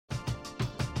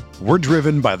We're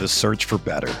driven by the search for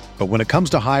better. But when it comes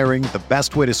to hiring, the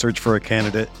best way to search for a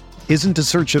candidate isn't to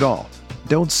search at all.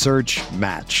 Don't search,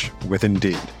 match with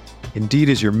Indeed. Indeed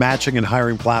is your matching and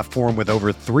hiring platform with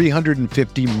over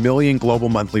 350 million global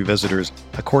monthly visitors,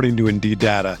 according to Indeed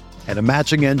data, and a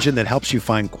matching engine that helps you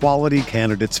find quality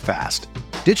candidates fast.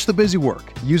 Ditch the busy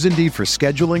work. Use Indeed for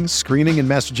scheduling, screening, and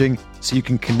messaging so you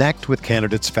can connect with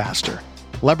candidates faster.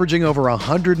 Leveraging over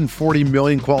 140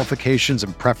 million qualifications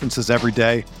and preferences every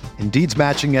day, Indeed's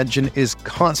matching engine is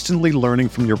constantly learning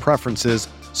from your preferences,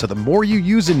 so the more you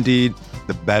use Indeed,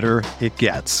 the better it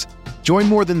gets. Join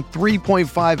more than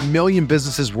 3.5 million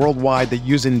businesses worldwide that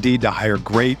use Indeed to hire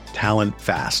great talent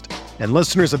fast. And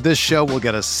listeners of this show will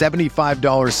get a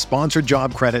 $75 sponsored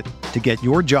job credit to get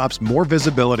your jobs more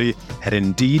visibility at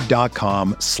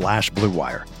Indeed.com/Blue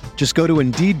Wire. Just go to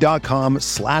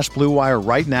Indeed.com/Blue Wire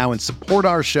right now and support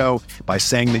our show by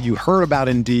saying that you heard about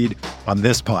Indeed on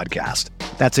this podcast.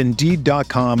 That's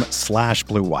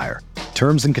Indeed.com/Blue Wire.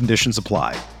 Terms and conditions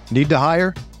apply. Need to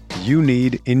hire? You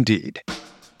need Indeed.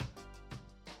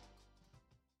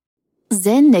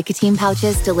 Zyn nicotine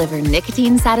pouches deliver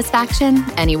nicotine satisfaction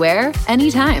anywhere,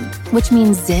 anytime, which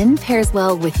means Zyn pairs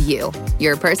well with you,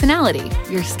 your personality,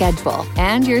 your schedule,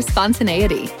 and your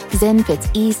spontaneity. Zyn fits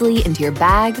easily into your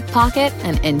bag, pocket,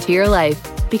 and into your life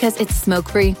because it's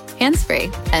smoke-free, hands-free,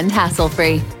 and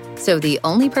hassle-free. So the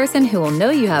only person who will know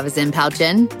you have a Zyn pouch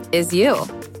in is you.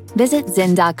 Visit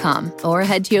Zyn.com or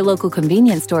head to your local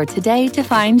convenience store today to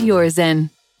find your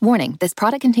Zyn. Warning, this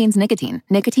product contains nicotine.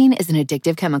 Nicotine is an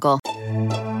addictive chemical.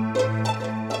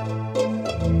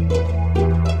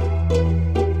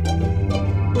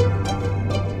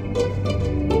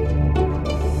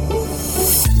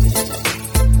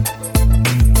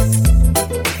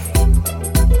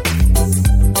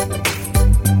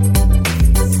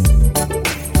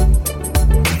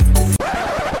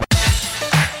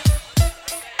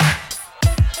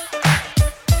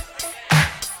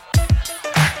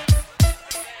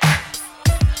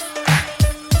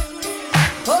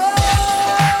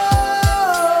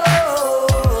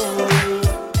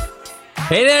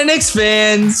 Hey there, Knicks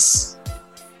fans.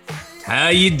 How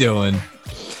you doing?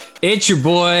 It's your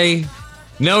boy.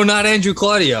 No, not Andrew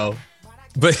Claudio,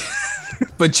 but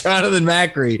Jonathan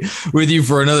Macri with you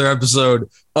for another episode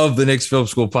of the Knicks Film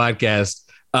School podcast.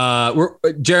 We're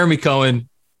Jeremy Cohen.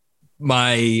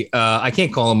 I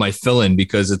can't call him my fill-in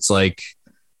because it's like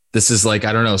this is like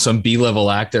I don't know, some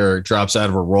B-level actor drops out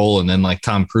of a role and then like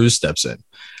Tom Cruise steps in.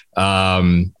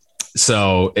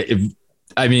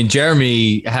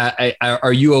 Jeremy,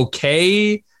 are you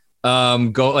okay?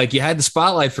 You had the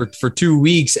spotlight for 2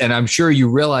 weeks, and I'm sure you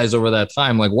realized over that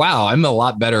time, like, wow, I'm a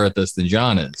lot better at this than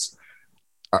John is.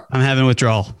 I'm having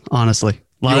withdrawal, honestly.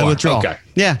 A lot of withdrawal. Okay.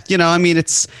 Yeah,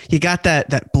 it's you got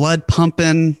that blood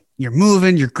pumping. You're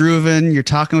moving, you're grooving, you're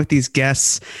talking with these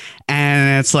guests,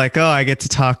 and it's like, oh, I get to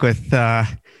talk with,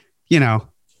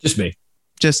 just me,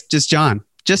 just John.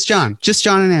 Just John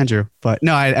and Andrew. But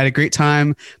no, I had a great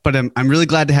time, but I'm really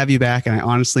glad to have you back. And I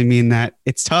honestly mean that.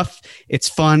 It's tough. It's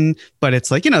fun, but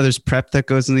it's like, there's prep that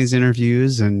goes in these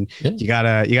interviews and you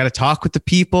gotta talk with the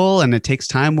people and it takes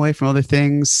time away from other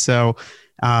things. So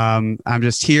I'm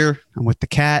just here. I'm with the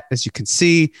cat, as you can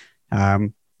see. We're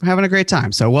having a great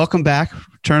time. So welcome back.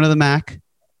 Return of the Mac.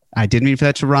 I didn't mean for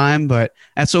that to rhyme, but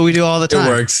that's what we do all the time. It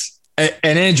works. And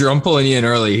Andrew, I'm pulling you in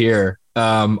early here.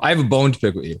 I have a bone to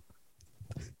pick with you.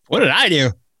 What did I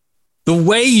do? The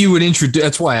way you would introduce,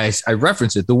 that's why I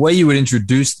reference it. The way you would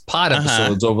introduce pod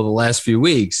episodes over the last few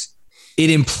weeks, it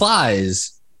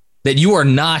implies that you are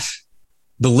not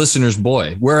the listener's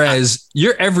boy, whereas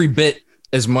you're every bit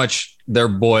as much their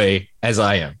boy as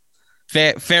I am.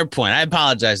 Fair point. I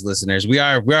apologize, listeners.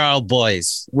 We're all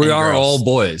boys. We are all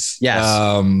boys. Yes.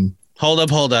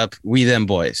 Hold up. We them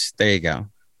boys. There you go.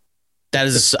 That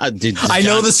is, I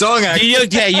know the song.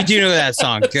 Okay, you do know that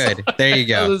song. Good. There you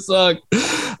go. The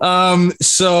song.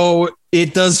 So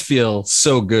it does feel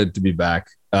so good to be back.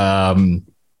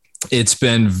 It's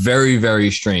been very, very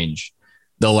strange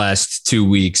the last 2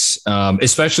 weeks,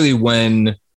 especially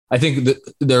when I think that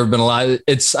there have been a lot.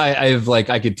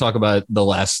 I could talk about the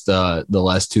last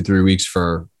 2-3 weeks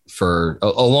for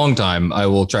a long time. I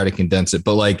will try to condense it,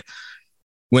 but like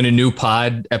when a new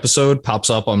pod episode pops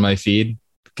up on my feed,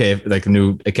 like a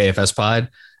new KFS pod,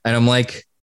 and I'm like,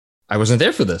 I wasn't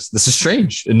there for this. This is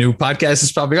strange. A new podcast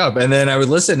is popping up. And then I would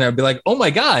listen and I'd be like, oh my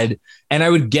God. And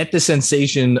I would get the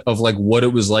sensation of like what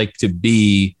it was like to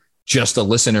be just a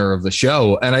listener of the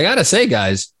show. And I got to say,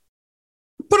 guys,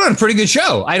 put on a pretty good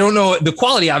show. I don't know. The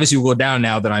quality obviously will go down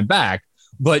now that I'm back,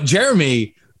 but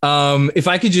Jeremy If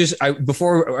I could just,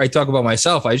 before I talk about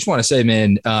myself, I just want to say,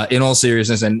 man, in all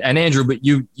seriousness, and Andrew, but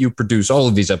you produce all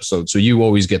of these episodes, so you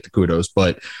always get the kudos.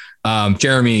 But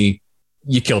Jeremy,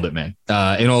 you killed it, man.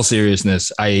 In all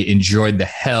seriousness, I enjoyed the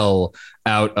hell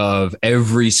out of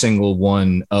every single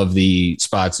one of the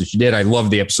spots that you did. I loved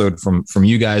the episode from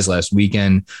you guys last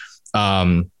weekend.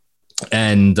 I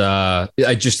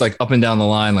just like up and down the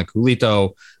line, like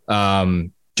Julito,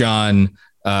 John,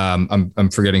 I'm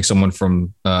forgetting someone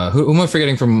from who am I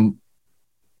forgetting from?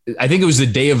 I think it was the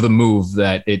day of the move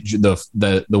that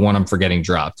the one I'm forgetting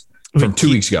dropped from 2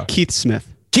 weeks ago. Keith Smith.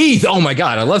 Keith. Oh my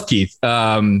God. I love Keith.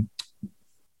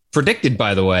 Predicted,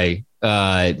 by the way,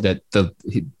 that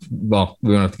well,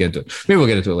 we don't have to get into it. Maybe we'll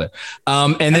get into it later.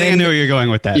 And then, I think I know where you're going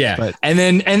with that. Yeah. But. And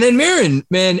then Mirren,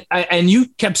 man, and you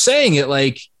kept saying it,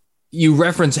 like you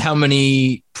referenced how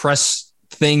many press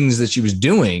things that she was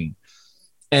doing.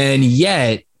 And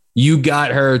yet you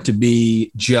got her to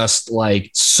be just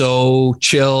like so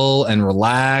chill and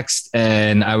relaxed.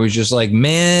 And I was just like,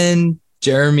 man,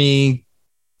 Jeremy,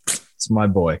 it's my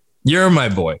boy. You're my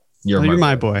boy. You're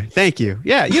my boy. Thank you.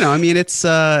 Yeah. I mean, it's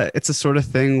a sort of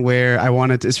thing where I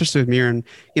wanted to, especially with Mirren,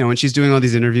 when she's doing all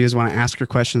these interviews, I want to ask her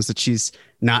questions that she's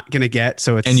not going to get.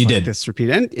 So it's like this repeat.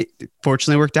 And it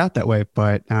fortunately worked out that way.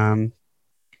 But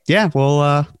yeah,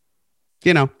 well,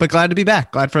 but glad to be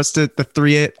back. Glad for us the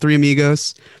three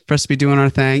amigos, for us to be doing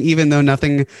our thing, even though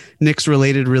nothing Knicks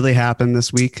related really happened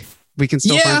this week. We can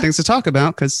still find things to talk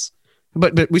about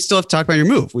but we still have to talk about your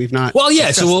move. We've not. Well,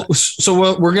 yeah. So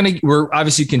we're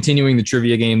obviously continuing the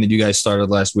trivia game that you guys started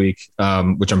last week,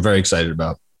 which I'm very excited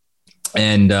about.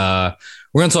 And we're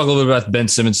going to talk a little bit about the Ben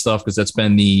Simmons stuff, because that's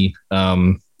been the,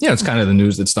 it's kind of the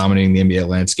news that's dominating the NBA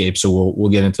landscape. So we'll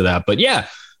get into that, but yeah.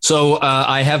 So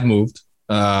I have moved.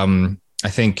 I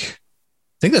think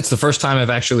that's the first time I've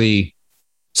actually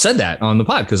said that on the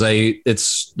pod, because I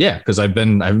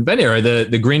haven't been here.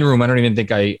 The green room, I don't even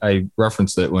think I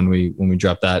referenced it when we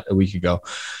dropped that a week ago.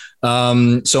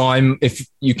 So if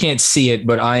you can't see it,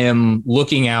 but I am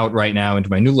looking out right now into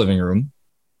my new living room,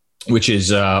 which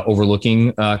is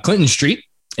overlooking Clinton Street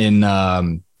in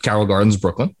Carroll Gardens,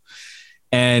 Brooklyn.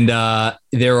 And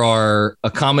there are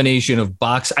a combination of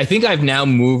boxes. I think I've now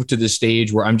moved to the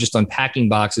stage where I'm just unpacking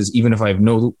boxes, even if I have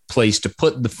no place to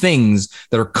put the things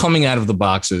that are coming out of the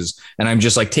boxes. And I'm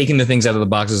just like taking the things out of the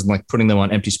boxes and like putting them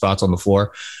on empty spots on the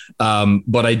floor.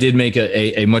 But I did make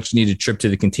a much needed trip to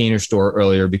the Container Store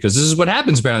earlier, because this is what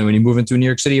happens apparently when you move into a New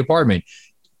York City apartment.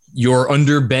 Your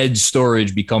under bed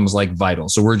storage becomes like vital.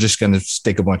 So we're just going to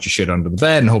stick a bunch of shit under the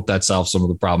bed and hope that solves some of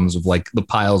the problems of like the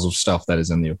piles of stuff that is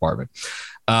in the apartment.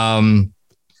 I don't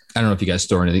know if you guys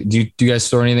store anything. Do you guys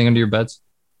store anything under your beds?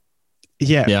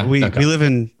 Yeah. We live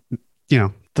in,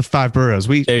 the 5 boroughs.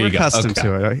 We're accustomed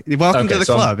to it. Welcome to the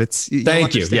club.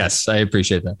 Thank you. Yes, I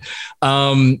appreciate that.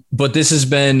 But this has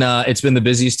been, it's been the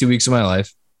busiest 2 weeks of my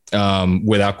life,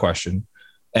 without question.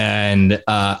 And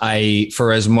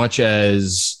for as much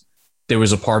as there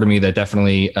was a part of me that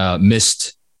definitely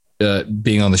missed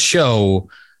being on the show,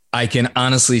 I can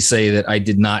honestly say that I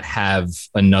did not have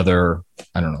another,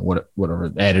 I don't know,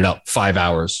 whatever added up, 5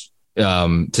 hours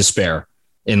to spare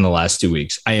in the last 2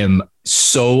 weeks. I am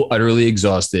so utterly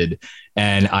exhausted,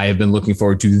 and I have been looking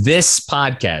forward to this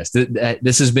podcast.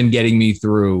 This has been getting me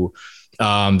through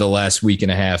the last week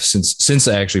and a half since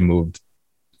I actually moved,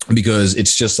 because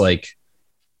it's just like,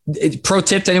 pro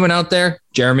tip to anyone out there,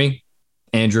 Jeremy,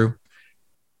 Andrew,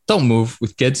 don't move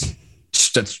with kids.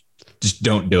 Just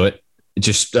don't do it.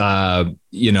 Just,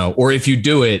 or if you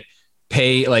do it,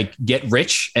 get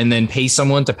rich and then pay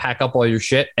someone to pack up all your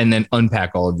shit and then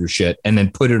unpack all of your shit and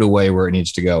then put it away where it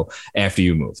needs to go after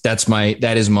you move.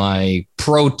 That is my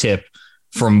pro tip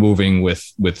from moving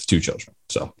with 2 children.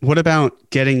 So what about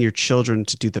getting your children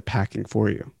to do the packing for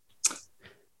you?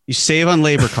 You save on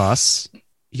labor costs.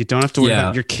 You don't have to worry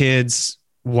about your kids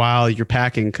while you're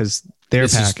packing, because they're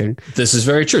packing. This is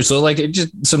very true. So like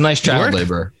just some nice child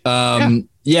labor. I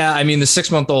mean, the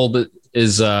 6-month-old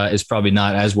is probably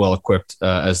not as well equipped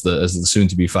as the soon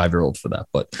to be 5-year-old for that.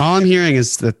 But all I'm hearing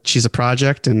is that she's a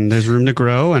project and there's room to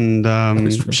grow, and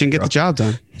she can get the job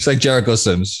done. It's like Jericho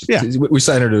Sims. Yeah, we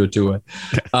signed her to a 2-way.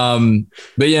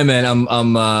 But yeah, man,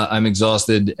 I'm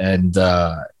exhausted, and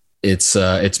it's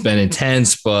been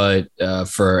intense. But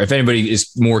for if anybody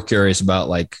is more curious about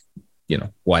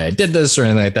why I did this or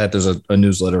anything like that, there's a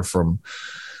newsletter from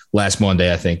last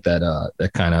Monday, I think,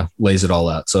 that kind of lays it all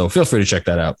out. So feel free to check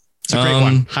that out. It's a great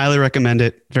one. Highly recommend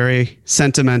it. Very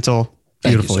sentimental,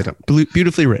 beautifully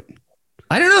written.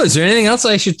 I don't know. Is there anything else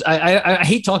I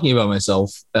hate talking about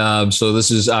myself. So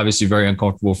this is obviously very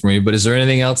uncomfortable for me, but is there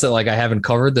anything else that I haven't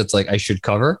covered that's I should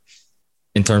cover?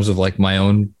 in terms of like my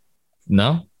own.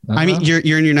 No, I mean, you're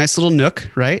in your nice little nook,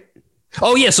 right?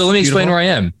 Oh yeah. So let me explain Beautiful. where I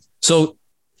am. So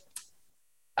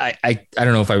I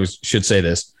don't know if I should say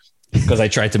this because I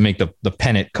tried to make the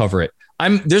pennant cover it.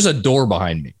 There's a door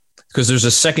behind me because there's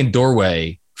a second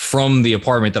doorway from the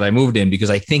apartment that I moved in, because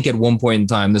I think at one point in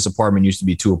time, this apartment used to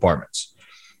be 2 apartments.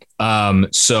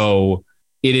 So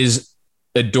it is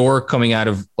a door coming out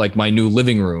of like my new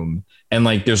living room. And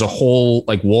like, there's a whole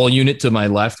like wall unit to my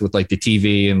left with like the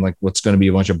TV and like what's going to be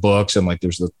a bunch of books. And like,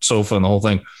 there's the sofa and the whole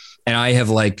thing. And I have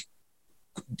like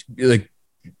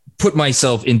put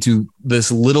myself into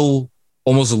this little,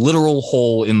 almost literal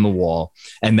hole in the wall.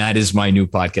 And that is my new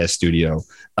podcast studio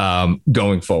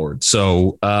going forward.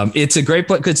 So it's a great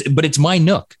place, but it's my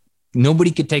nook.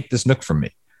 Nobody could take this nook from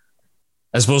me,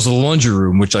 as opposed to the laundry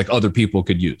room, which like other people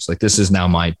could use. Like this is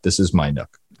my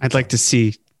nook. I'd like to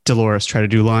see Dolores try to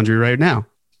do laundry right now.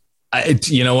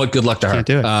 You know what? Good luck to her. Can't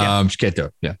do it. She can't do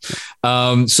it.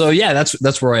 Yeah. So yeah,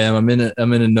 that's where I am. I'm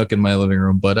in a nook in my living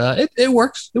room, but it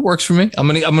works. It works for me. I'm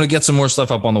gonna get some more stuff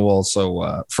up on the wall.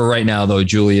 So for right now, though,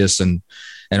 Julius and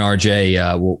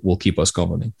RJ will keep us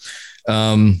company.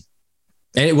 And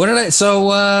what did I? So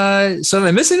did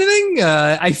I miss anything?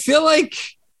 I feel like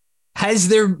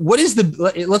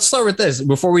let's start with this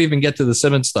before we even get to the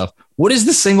Simmons stuff. What is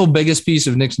the single biggest piece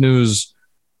of Knicks news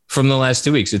from the last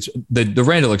 2 weeks? It's the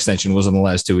Randall extension was in the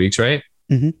last 2 weeks, right?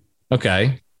 Mm-hmm.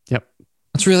 Okay. Yep.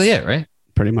 That's really it, right?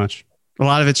 Pretty much. A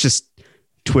lot of it's just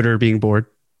Twitter being bored.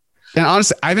 And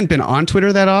honestly, I haven't been on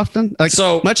Twitter that often. Like,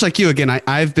 so much like you, again,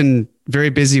 I've been very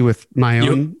busy with my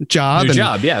own job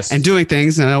yes, and doing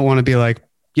things. And I don't want to be like,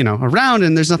 around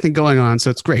and there's nothing going on. So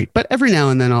it's great. But every now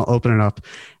and then I'll open it up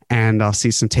and I'll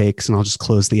see some takes and I'll just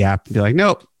close the app and be like,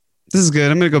 nope, this is good.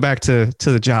 I'm going to go back to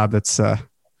the job that's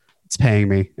it's paying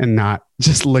me and not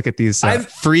just look at these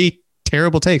free,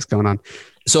 terrible takes going on.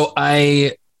 So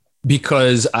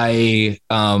because I'm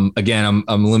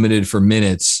limited for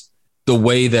minutes. The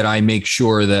way that I make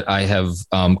sure that I have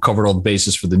covered all the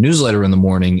bases for the newsletter in the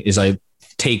morning is I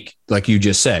take, like you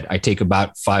just said, I take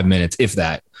about 5 minutes, if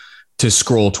that, to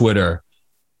scroll Twitter.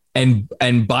 And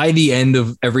by the end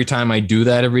of every time I do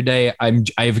that every day,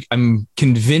 I'm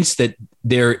convinced that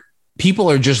people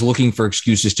are just looking for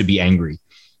excuses to be angry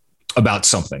about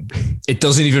something. It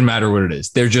doesn't even matter what it is.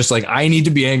 They're just like, I need to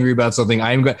be angry about something.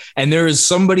 And there is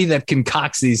somebody that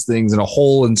concocts these things in a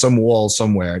hole in some wall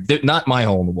somewhere. Not my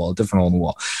hole in the wall, a different hole in the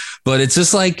wall. But it's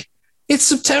just like, it's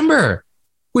September.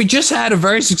 We just had a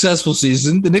very successful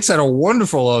season. The Knicks had a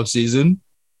wonderful offseason.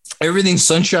 Everything's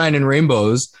sunshine and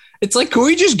rainbows. It's like, can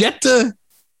we just get to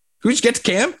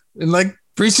camp and like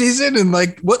preseason and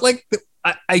like what, like,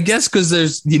 I guess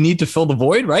because you need to fill the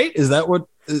void, right? Is that what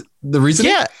the reason?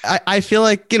 Yeah, I feel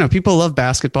like, people love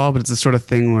basketball, but it's the sort of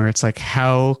thing where it's like,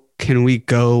 how can we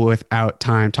go without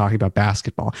time talking about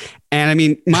basketball? And I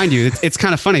mean, mind you, it's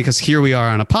kind of funny because here we are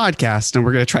on a podcast and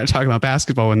we're going to try to talk about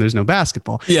basketball when there's no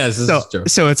basketball. Yes, this is true.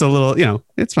 So it's a little,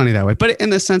 it's funny that way, but in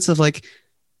the sense of like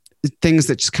things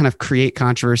that just kind of create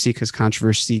controversy because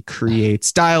controversy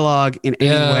creates dialogue in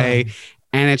any way.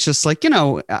 And it's just like,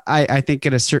 I think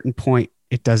at a certain point,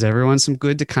 it does everyone some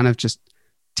good to kind of just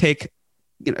take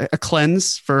a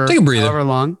cleanse for however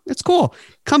long. It's cool.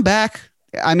 Come back.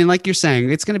 I mean, like you're saying,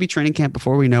 it's going to be training camp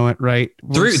before we know it, right?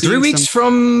 Three weeks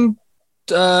from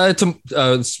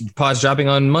pod's dropping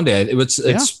on Monday.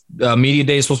 It's media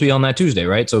day is supposed to be on that Tuesday,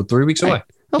 right? So 3 weeks away.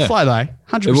 They'll fly by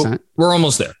 100%. We're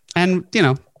almost there. And,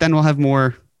 then we'll have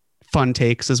more fun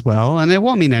takes as well. And it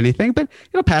won't mean anything, but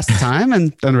it'll pass the time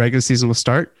and then the regular season will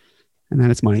start. And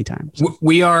then it's money time. So.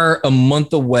 We are a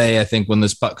month away, I think, when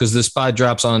because this pod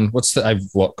drops on I've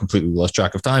completely lost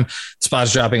track of time. The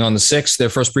pod's dropping on the 6th. Their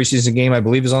first preseason game, I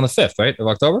believe, is on the 5th, right? Of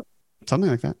October? Something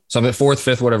like that. Something 4th,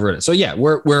 5th, whatever it is. So yeah,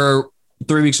 we're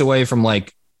 3 weeks away from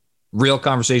like real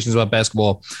conversations about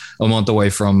basketball, a month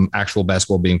away from actual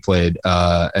basketball being played.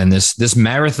 And this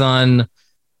marathon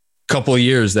couple of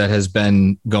years that has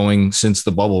been going since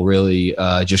the bubble really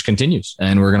just continues,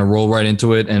 and we're going to roll right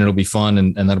into it and it'll be fun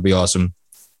and that'll be awesome.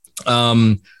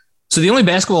 So the only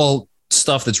basketball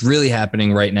stuff that's really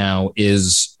happening right now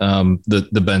is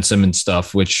the Ben Simmons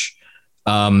stuff, which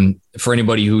for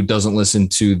anybody who doesn't listen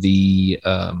to the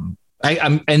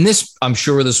I'm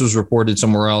sure this was reported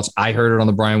somewhere else. I heard it on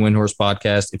the Brian Windhorst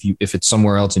podcast. If it's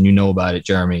somewhere else and you know about it,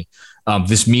 Jeremy,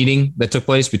 this meeting that took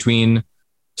place between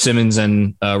Simmons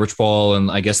and Rich Paul, and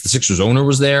I guess the Sixers owner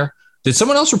was there. Did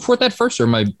someone else report that first,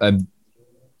 or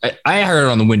I heard it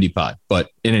on the Windy Pod? But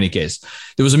in any case,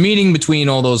 there was a meeting between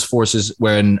all those forces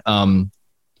when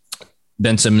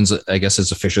Ben Simmons, I guess,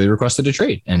 has officially requested a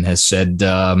trade and has said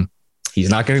he's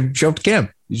not going to show up to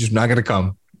camp. He's just not going to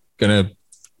come. Going to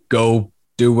go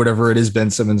do whatever it is Ben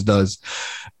Simmons does.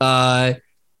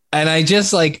 And I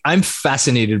just I'm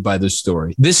fascinated by this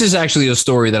story. This is actually a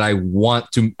story that I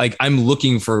want to I'm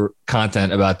looking for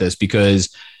content about this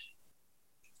because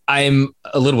I'm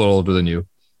a little bit older than you.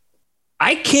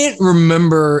 I can't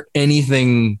remember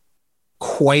anything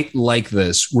quite like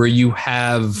this where you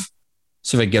have,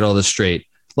 so if I get all this straight,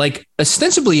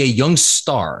 ostensibly a young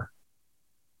star,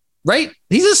 right?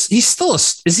 Is he still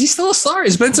a star?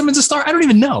 Is Ben Simmons a star? I don't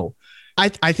even know.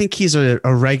 I think he's a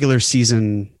regular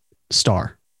season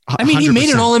star. 100%. I mean, he made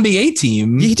an All-NBA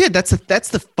team. He did. That's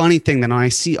the funny thing that when I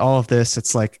see all of this,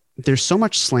 it's there's so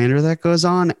much slander that goes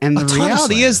on. And the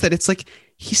reality is that it's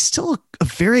he's still a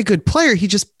very good player. He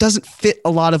just doesn't fit a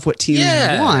lot of what teams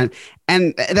want.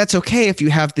 And that's okay if you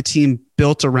have the team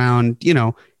built around,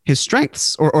 his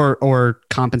strengths or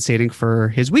compensating for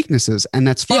his weaknesses. And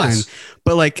that's fine. Yes.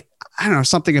 But I don't know,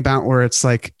 something about where it's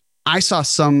I saw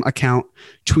some account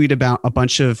tweet about a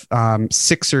bunch of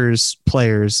Sixers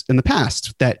players in the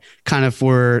past that kind of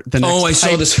were the next I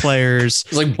saw this players.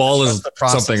 It's ball is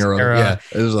something or other.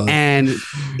 Yeah. And,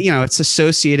 it's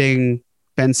associating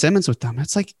Ben Simmons with them.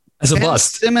 It's as a Ben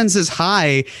bust. Simmons is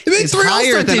higher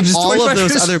than all of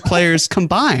those other players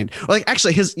combined. Or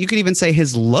actually, you could even say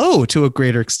his low to a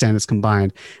greater extent is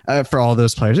combined for all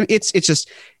those players. It's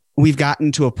just we've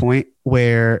gotten to a point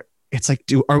where it's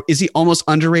is he almost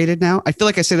underrated now? I feel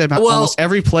like I say that about almost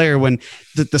every player when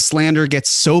the slander gets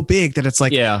so big that it's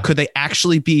could they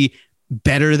actually be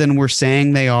better than we're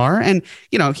saying they are? And,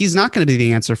 he's not going to be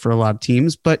the answer for a lot of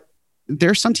teams, but there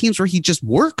are some teams where he just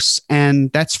works and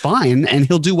that's fine. And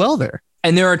he'll do well there.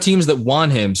 And there are teams that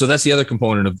want him. So that's the other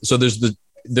component so there's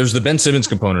the Ben Simmons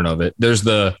component of it.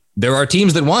 There are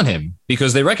teams that want him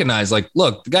because they recognize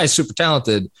look, the guy's super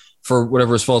talented for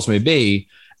whatever his faults may be.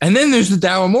 And then there's the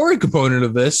Daryl Morey component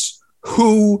of this,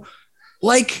 who,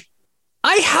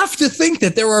 I have to think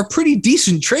that there are pretty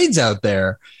decent trades out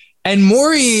there. And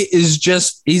Morey is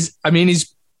just, he's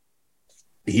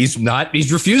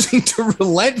refusing to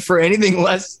relent for anything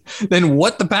less than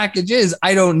what the package is.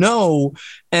 I don't know.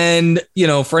 And,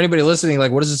 for anybody listening,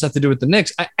 what does this have to do with the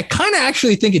Knicks? I kind of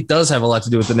actually think it does have a lot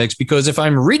to do with the Knicks because if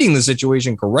I'm reading the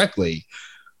situation correctly,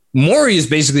 Morey is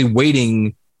basically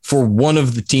waiting for one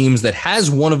of the teams that has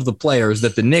one of the players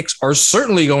that the Knicks are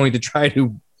certainly going to try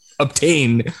to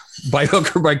obtain by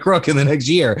hook or by crook in the next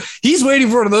year. He's waiting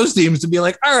for one of those teams to be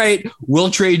all right,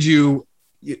 we'll trade you.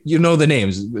 You know the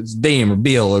names. It's Dame or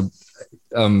Beal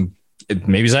or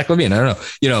maybe Zach LaVine. I don't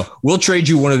know. We'll trade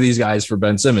you one of these guys for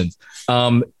Ben Simmons.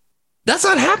 That's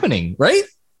not happening, right?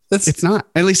 It's not.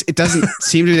 At least it doesn't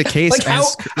seem to be the case.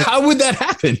 How would that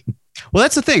happen? Well,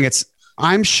 that's the thing.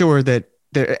 I'm sure that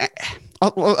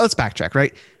let's backtrack,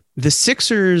 right? The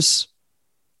Sixers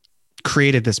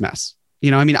created this mess.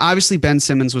 Obviously Ben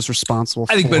Simmons was responsible.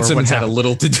 I think Ben Simmons had a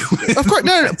little to do with it. Of course,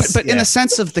 no. But in the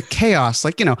sense of the chaos,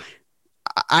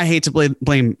 I hate to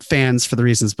blame fans for the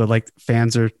reasons, but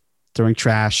fans are throwing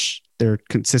trash. They're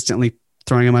consistently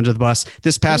throwing them under the bus.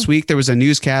 This past week, there was a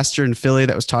newscaster in Philly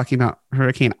that was talking about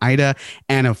Hurricane Ida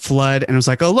and a flood. And it was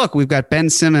oh, look, we've got Ben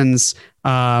Simmons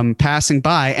passing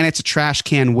by and it's a trash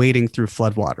can wading through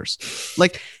floodwaters.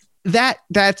 That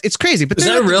it's crazy. But is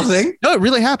that a real thing? No, it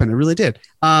really happened. It really did.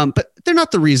 But they're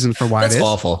not the reason for why That's it is.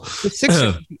 Awful. The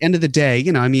Sixers, at the end of the day,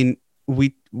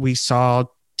 we saw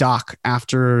Doc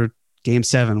after Game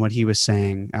 7, what he was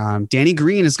saying. Danny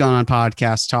Green has gone on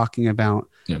podcasts talking about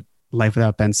life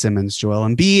without Ben Simmons, Joel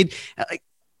Embiid.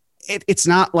 It's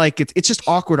not it's just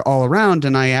awkward all around.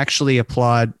 And I actually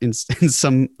applaud in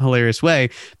some hilarious way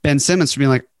Ben Simmons for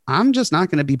being I'm just not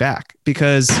going to be back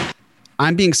because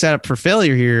I'm being set up for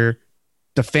failure here.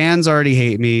 The fans already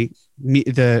hate me.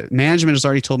 The management has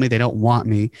already told me they don't want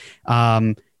me.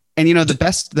 And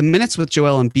the minutes with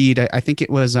Joel Embiid, I think it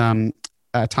was Tom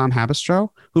Habistro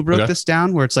who broke this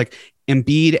down, where it's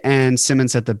Embiid and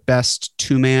Simmons had the best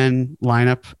two-man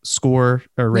lineup score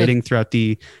or rating throughout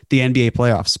the NBA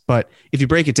playoffs. But if you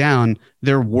break it down,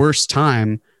 their worst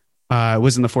time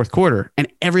was in the fourth quarter,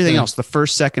 and everything else, the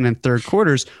first, second, and third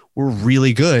quarters were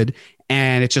really good.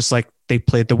 And it's just they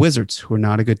played the Wizards, who are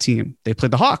not a good team. They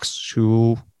played the Hawks,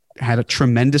 who had a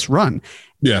tremendous run.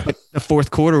 Yeah. But the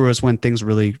fourth quarter was when things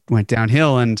really went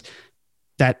downhill, and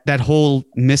that whole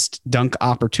missed dunk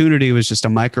opportunity was just a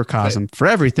microcosm for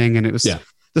everything. And it was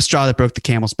the straw that broke the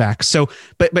camel's back. So,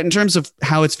 but in terms of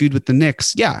how it's viewed with the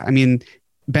Knicks,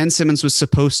 Ben Simmons was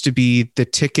supposed to be the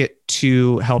ticket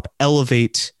to help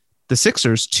elevate the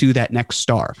Sixers to that next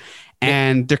star.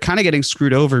 And they're kind of getting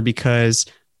screwed over because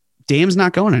Dame's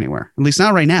not going anywhere, at least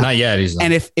not right now. Not yet. He's not.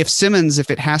 And if Simmons, if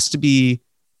it has to be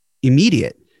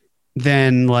immediate,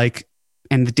 then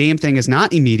and the Dame thing is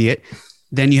not immediate,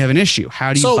 then you have an issue.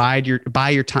 How do you bide your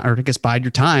time, or I guess bide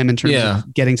your time in terms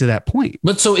of getting to that point?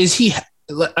 But so is he?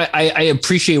 I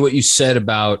appreciate what you said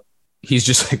about he's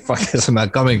just like, fuck this, I'm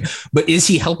not coming. But is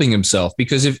he helping himself?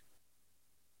 Because if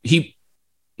he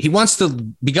wants to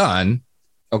be gone,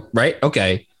 right?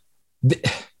 Okay.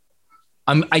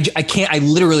 I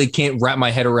literally can't wrap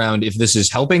my head around if this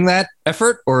is helping that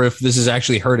effort or if this is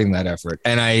actually hurting that effort.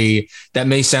 And that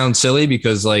may sound silly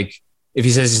because like, if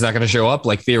he says he's not going to show up,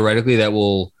 like theoretically that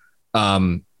will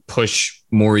push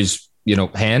Morey's,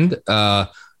 hand.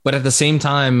 But at the same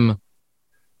time,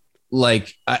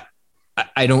 like,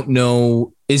 I don't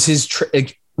know, is his,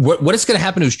 what is going to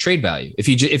happen to his trade value? If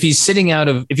he's sitting out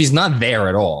of, if he's not there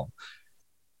at all,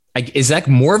 is that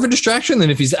more of a distraction than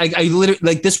if he's, I literally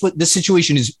like this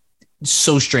situation is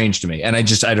so strange to me. And I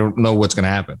don't know what's going to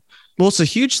happen. Well, it's a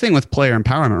huge thing with player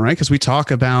empowerment, right? Because we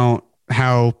talk about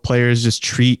how players just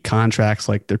treat contracts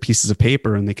like they're pieces of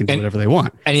paper and they can do whatever they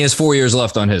want. And he has 4 years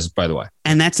left on his, by the way.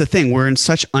 And that's the thing. We're in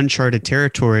such uncharted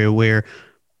territory where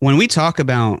when we talk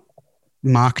about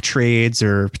mock trades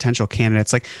or potential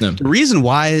candidates, like the reason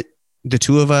why the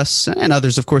two of us and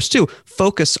others, of course, too,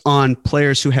 focus on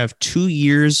players who have 2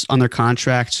 years on their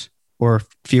contract or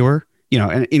fewer,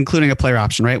 and including a player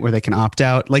option, right? Where they can opt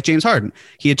out, like James Harden.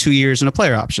 He had 2 years and a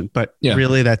player option, but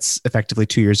really that's effectively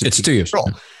 2 years. It's 2 years.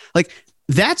 Like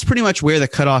that's pretty much where the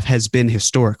cutoff has been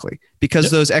historically,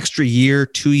 because those extra year,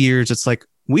 2 years, it's like,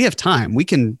 we have time, we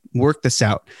can work this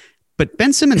out. But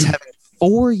Ben Simmons having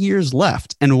 4 years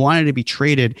left and wanted to be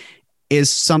traded is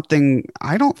something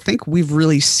I don't think we've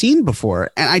really seen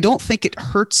before. And I don't think it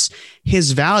hurts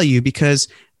his value because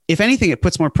if anything, it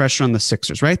puts more pressure on the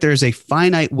Sixers, right? There's a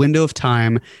finite window of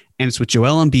time and it's with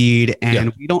Joel Embiid.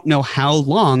 And we don't know how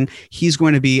long he's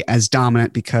going to be as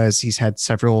dominant because he's had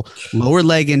several lower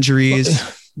leg injuries.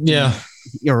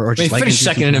 Or just finished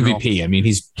second in MVP. I mean,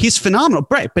 he's phenomenal.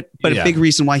 Right. But a big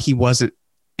reason why he wasn't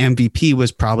MVP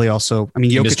was probably also,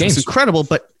 Jokic was incredible,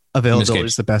 but availability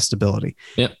is the best ability.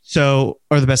 So,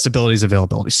 or the best ability is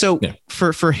availability. So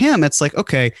for him, it's like,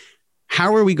 okay,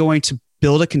 how are we going to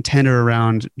build a contender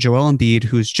around Joel Embiid,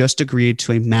 who's just agreed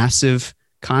to a massive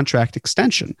contract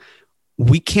extension?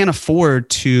 We can't afford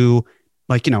to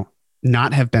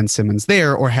not have Ben Simmons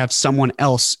there or have someone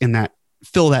else in that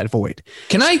fill that void.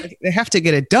 They have to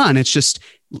get it done. It's just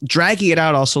dragging it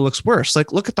out also looks worse.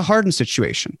 Like look at the Harden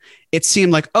situation. It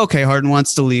seemed like, okay, Harden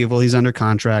wants to leave. Well, he's under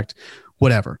contract,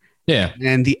 whatever. Yeah.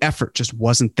 And the effort just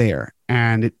wasn't there.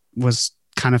 And it was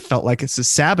kind of felt like it's a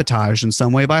sabotage in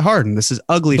some way by Harden. This is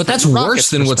ugly. But that's worse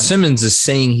than what Simmons is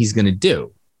saying he's going to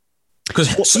do. Because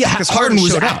Harden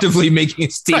was actively making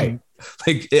his team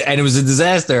and it was a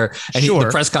disaster. And the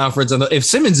press conference, if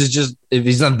Simmons is if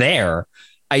he's not there,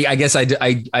 I guess I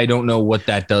don't know what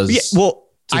that does to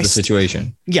the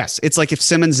situation. Yes. It's like if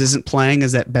Simmons isn't playing,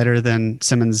 is that better than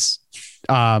Simmons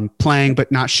playing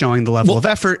but not showing the level of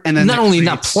effort? And then not only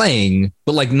not playing,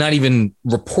 but like not even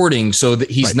reporting so that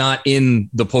he's not in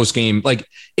the post game. Like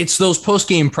it's those post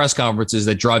game press conferences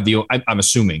that drive I'm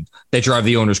assuming they drive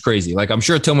the owners crazy. Like I'm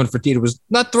sure Tillman Fertitta was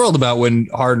not thrilled about when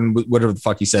Harden, whatever the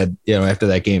fuck he said, after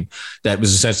that game, that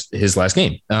was his last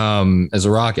game as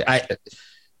a Rocket.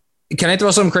 Can I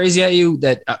throw something crazy at you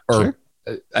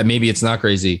maybe it's not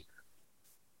crazy.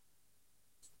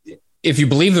 If you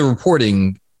believe the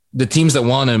reporting, the teams that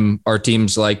want him are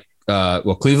teams like,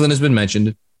 Cleveland has been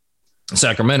mentioned.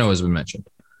 Sacramento has been mentioned.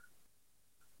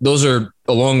 Those are,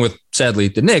 along with, sadly,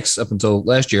 the Knicks up until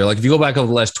last year. Like if you go back over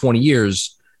the last 20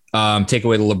 years, take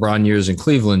away the LeBron years in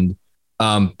Cleveland,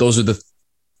 those are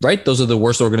the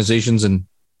worst organizations in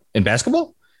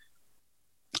basketball.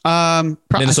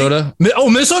 Minnesota.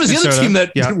 Minnesota's the other team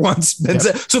that wants Ben.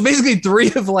 So basically 3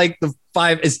 of the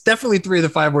 5, it's definitely 3 of the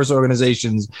 5 worst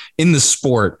organizations in the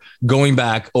sport going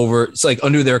back over. It's like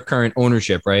under their current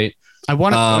ownership, right? I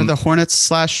want the Hornets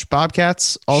 /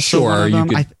 Bobcats also one of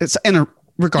them.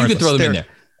 Regardless, you could throw them in there.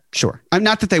 Sure. I'm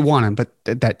not that they want them,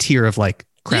 but that tier of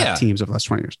crap teams of the last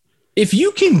 20 years. If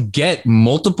you can get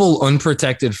multiple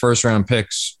unprotected first round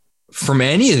picks from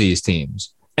any of these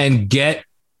teams and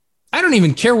I don't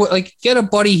even care get a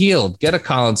Buddy Hield, get a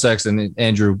Colin Sexton. And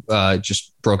Andrew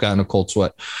just broke out in a cold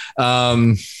sweat.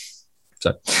 I'm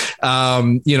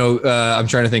trying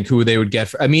to think who they would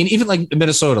get. Even like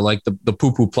Minnesota, like the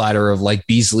poo-poo platter of like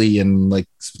Beasley and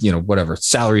whatever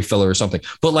salary filler or something.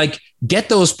 But get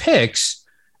those picks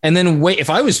and then wait. If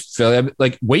I was Philly,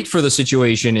 wait for the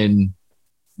situation in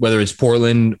whether it's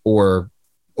Portland or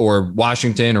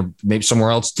Washington or maybe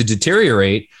somewhere else to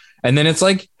deteriorate. And then it's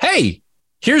like, hey,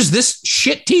 here's this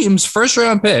shit team's first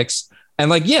round picks. And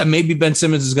maybe Ben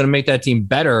Simmons is going to make that team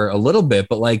better a little bit,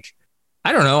 but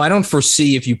I don't know. I don't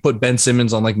foresee if you put Ben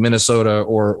Simmons on like Minnesota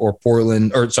or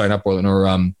Portland, or sorry, not Portland,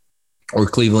 or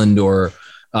Cleveland or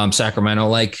Sacramento,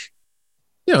 like,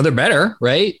 you know, they're better,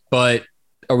 right? But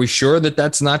are we sure that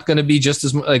that's not going to be just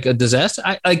as like a disaster?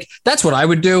 That's what I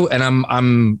would do,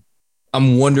 and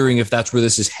I'm wondering if that's where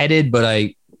this is headed, but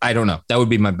I don't know. That would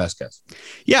be my best guess.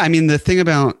 Yeah, I mean, the thing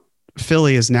about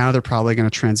Philly is now they're probably going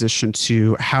to transition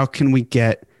to how can we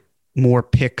get more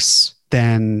picks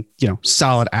than, you know,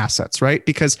 solid assets, right?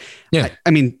 Because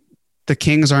I mean, the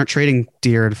Kings aren't trading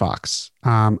De'Aaron Fox.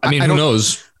 I mean, who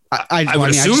knows? I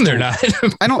would assume they're not.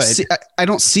 I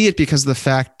don't see it because of the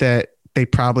fact that they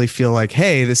probably feel like,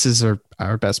 hey, this is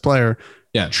our best player.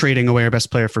 Yeah, trading away our best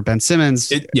player for Ben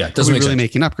Simmons. It doesn't really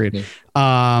make an upgrade.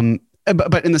 Yeah.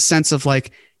 But in the sense of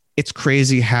like, it's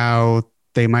crazy how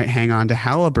they might hang on to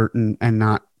Halliburton and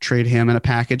not trade him in a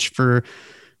package for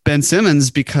Ben Simmons,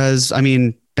 because I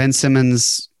mean, Ben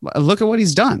Simmons, look at what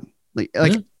he's done.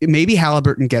 Like maybe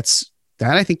Halliburton gets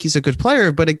that. I think he's a good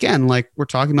player, but again, like we're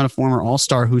talking about a former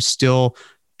All-Star who's still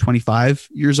 25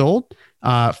 years old,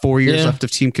 4 years left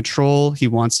of team control. He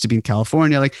wants to be in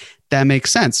California. Like that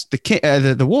makes sense.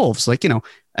 The Wolves, like, you know,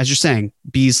 as you're saying,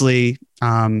 Beasley,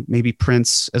 maybe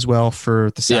Prince as well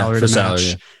for the salary to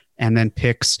match, and then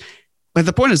picks. But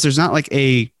the point is, there's not like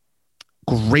a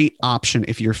great option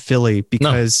if you're Philly,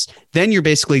 because then you're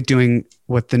basically doing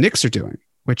what the Knicks are doing,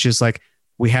 which is like,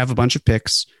 we have a bunch of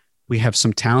picks, we have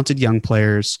some talented young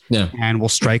players, and we'll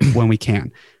strike when we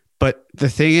can. But the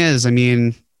thing is, I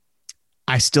mean,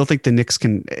 I still think the Knicks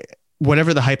can,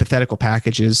 whatever the hypothetical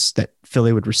package is that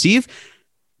Philly would receive,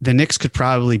 the Knicks could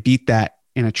probably beat that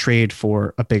in a trade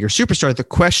for a bigger superstar. The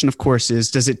question, of course, is,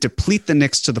 does it deplete the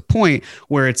Knicks to the point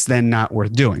where it's then not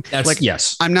worth doing?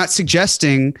 Yes. I'm not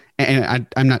suggesting, and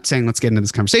I'm not saying let's get into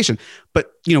this conversation,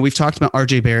 but, you know, we've talked about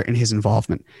RJ Barrett and his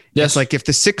involvement. Yes. It's like if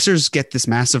the Sixers get this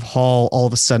massive haul all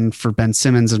of a sudden for Ben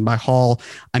Simmons, and by haul,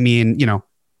 I mean, you know,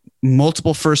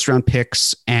 multiple first round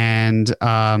picks and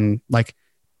like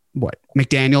what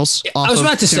McDaniels. I was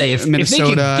about to say, if they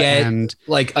could get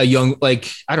like a young, like,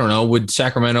 I don't know, would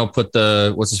Sacramento put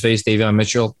what's his face, Davion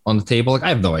Mitchell on the table? Like, I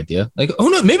have no idea. Like, oh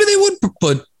no, maybe they would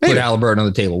put Halliburton on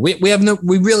the table. We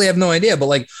really have no idea. But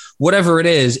like, whatever it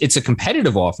is, it's a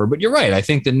competitive offer. But you're right. I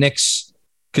think the Knicks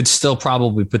could still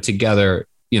probably put together,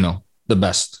 you know, the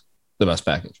best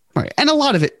package. Right. And a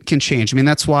lot of it can change. I mean,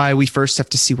 that's why we first have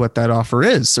to see what that offer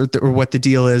is, or what the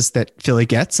deal is that Philly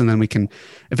gets, and then we can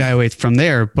evaluate from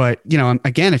there. But, you know,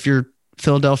 again, if you're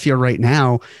Philadelphia right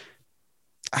now,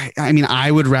 I mean, I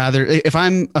would rather, if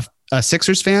I'm a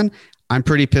Sixers fan, I'm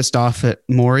pretty pissed off at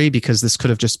Morey, because this could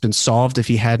have just been solved if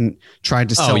he hadn't tried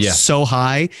to sell so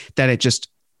high that it just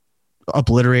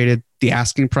obliterated the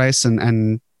asking price.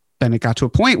 And then it got to a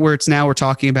point where we're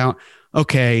talking about,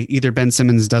 okay, either Ben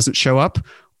Simmons doesn't show up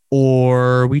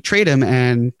or we trade him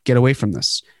and get away from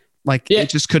this. Like, it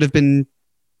just could have been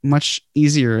much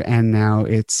easier, and now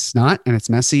it's not, and it's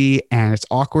messy and it's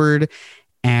awkward,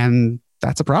 and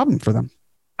that's a problem for them.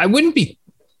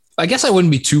 I guess I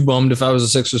wouldn't be too bummed if I was a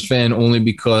Sixers fan, only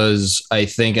because I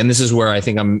think, and this is where I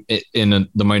think I'm in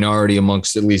the minority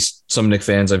amongst at least some Knicks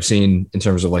fans I've seen in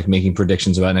terms of like making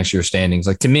predictions about next year's standings.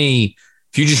 Like, to me,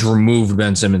 if you just removed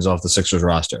Ben Simmons off the Sixers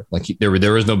roster, like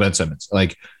there is no Ben Simmons.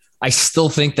 Like, I still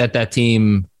think that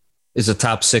team is a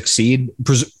top 6 seed,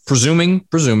 presuming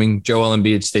Joel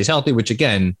Embiid stays healthy, which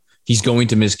again, he's going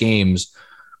to miss games.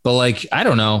 But like, I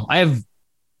don't know. I have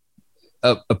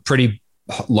a pretty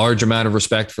large amount of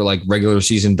respect for like regular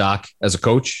season Doc as a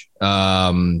coach.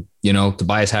 You know,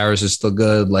 Tobias Harris is still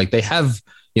good. Like, they have,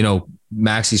 you know,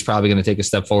 Maxi's probably going to take a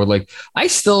step forward. Like, I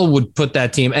still would put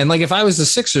that team. And like, if I was the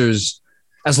Sixers,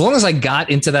 as long as I got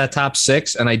into that top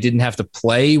 6 and I didn't have to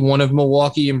play one of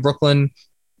Milwaukee and Brooklyn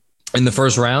in the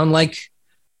first round, like,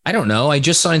 I don't know. I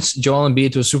just signed Joel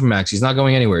Embiid to a supermax. He's not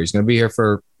going anywhere. He's going to be here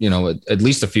for, you know, at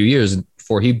least a few years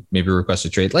before he maybe requests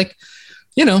a trade. Like,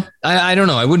 you know, I don't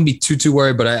know. I wouldn't be too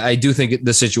worried, but I do think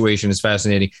the situation is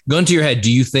fascinating. Gun to your head,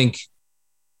 do you think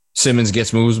Simmons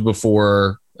gets moves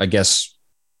before, I guess,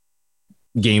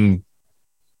 game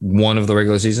 1 of the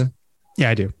regular season?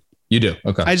 Yeah, I do. You do?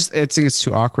 Okay. I think it's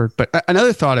too awkward. But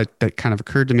another thought that kind of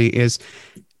occurred to me is,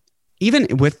 even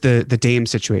with the Dame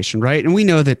situation, right? And we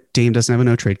know that Dame doesn't have a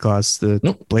no trade clause. The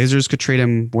Blazers could trade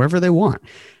him wherever they want.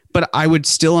 But I would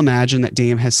still imagine that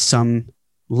Dame has some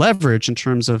leverage in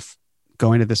terms of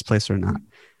going to this place or not.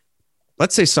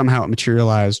 Let's say somehow it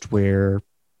materialized where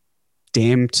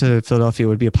Dame to Philadelphia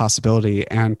would be a possibility,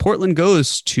 and Portland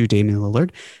goes to Damian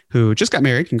Lillard, who just got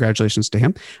married. Congratulations to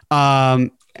him.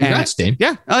 Congrats, Dame.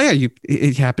 Yeah. Oh yeah.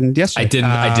 It happened yesterday.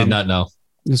 I did not know.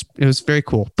 It was very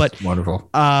cool. But wonderful.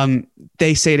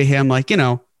 They say to him, like, you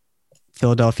know,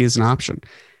 Philadelphia is an option.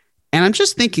 And I'm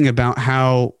just thinking about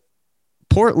how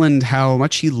Portland, how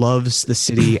much he loves the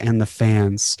city and the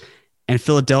fans, and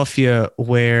Philadelphia,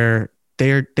 where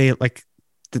they like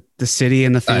the city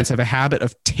and the fans have a habit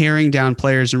of tearing down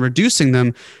players and reducing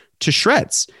them to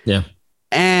shreds. Yeah.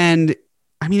 And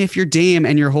I mean, if you're Dame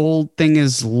and your whole thing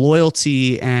is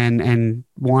loyalty and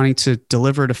wanting to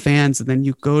deliver to fans, and then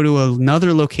you go to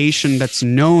another location that's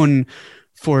known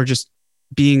for just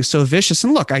being so vicious.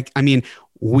 And look, I mean,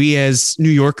 we as New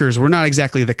Yorkers, we're not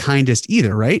exactly the kindest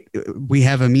either, right? We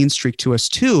have a mean streak to us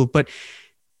too, but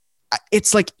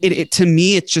it's like, to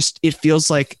me, it feels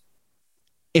like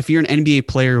if you're an NBA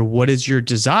player, what is your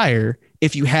desire?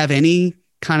 If you have any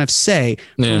kind of say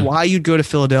for why you'd go to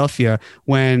Philadelphia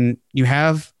when you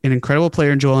have an incredible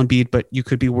player in Joel Embiid, but you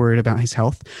could be worried about his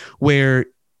health, where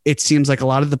it seems like a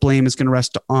lot of the blame is going to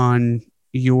rest on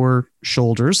your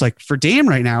shoulders. Like for Dame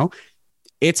right now,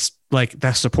 it's like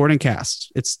the supporting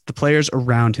cast. It's the players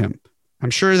around him.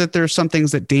 I'm sure that there's some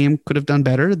things that Dame could have done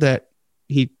better that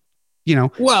he,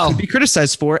 could be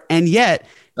criticized for. And yet,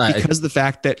 because of the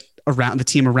fact that around the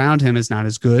team around him is not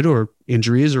as good, or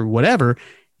injuries or whatever,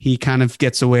 he kind of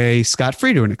gets away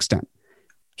scot-free to an extent.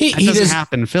 That doesn't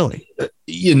happen in Philly.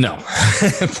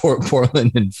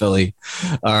 Portland and Philly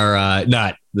are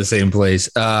not the same place.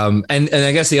 And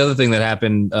I guess the other thing that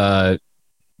happened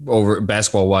over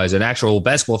basketball wise, an actual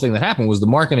basketball thing that happened was the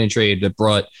Markkanen trade that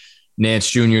brought Nance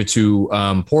Jr.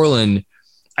 to Portland.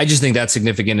 I just think that's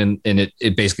significant, and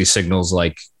it basically signals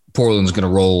like Portland's going to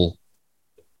roll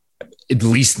at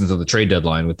least until the trade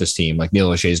deadline with this team. Like Neil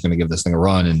O'Shea is going to give this thing a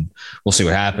run, and we'll see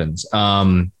what happens.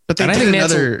 But they did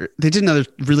another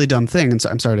really dumb thing. And so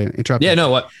I'm sorry to interrupt. Yeah, no,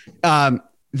 what?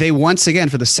 They once again,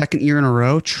 for the second year in a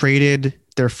row, traded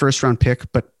their first round pick,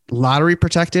 but lottery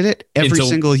protected it every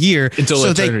single year until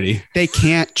eternity. They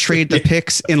can't trade the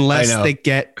picks unless they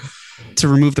get to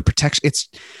remove the protection.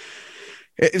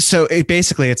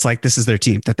 It's like this is their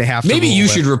team that they have to. Maybe you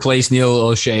should replace Neil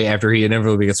O'Shea after he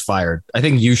inevitably gets fired. I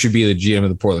think you should be the GM of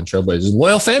the Portland Trailblazers.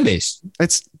 Loyal fan base.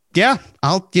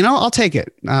 I'll take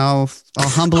it. I'll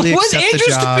humbly accept the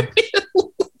job.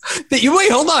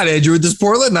 Wait, hold on, Andrew. Does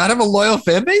Portland not have a loyal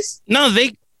fan base? No,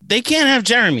 they can't have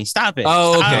Jeremy. Stop it.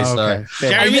 Oh, okay. Sorry.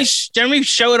 Jeremy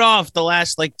showed off the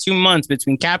last 2 months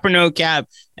between cap or no cap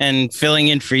and filling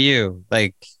in for you.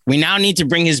 Like, we now need to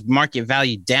bring his market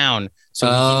value down so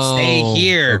he can stay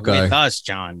here with us,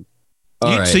 John.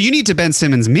 So you need to Ben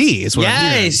Simmons me is what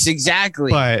I'm hearing.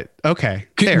 Exactly. But okay.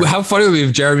 How funny would it be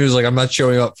if Jeremy was like, I'm not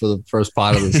showing up for the first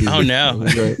pot of the season. Oh no.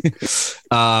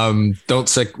 Don't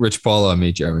sick Rich Paul on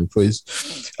me, Jeremy,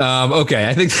 please. Okay.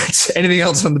 I think that's anything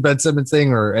else on the Ben Simmons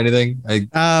thing or anything. I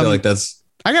feel like that's.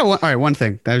 I got one. All right. One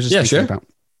thing that I was just thinking about.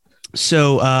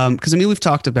 So, cause we've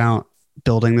talked about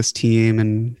building this team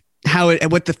and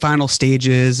what the final stage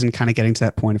is and kind of getting to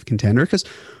that point of contender. Cause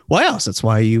why else? That's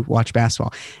why you watch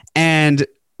basketball. And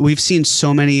we've seen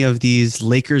so many of these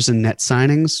Lakers and Nets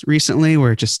signings recently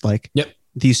where just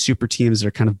these super teams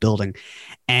are kind of building.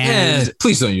 And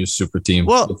please don't use super team.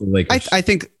 Well, I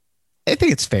think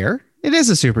it's fair. It is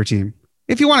a super team.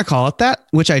 If you want to call it that,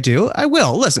 which I do, I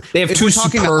will. Listen, they have two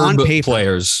superb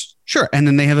players. Sure. And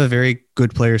then they have a very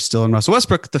good player still in Russell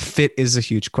Westbrook. The fit is a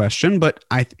huge question, but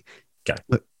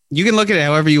you can look at it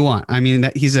however you want. I mean,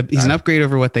 that he's an upgrade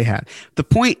over what they had. The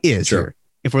point is, here,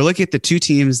 if we're looking at the two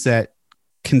teams that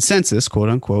consensus, quote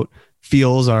unquote,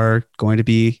 feels are going to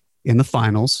be in the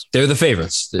finals. They're the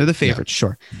favorites. They're the favorites.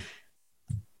 Sure.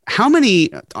 How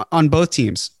many on both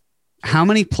teams, how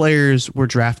many players were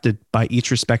drafted by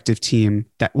each respective team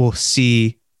that will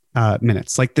see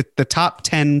minutes? Like the top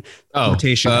 10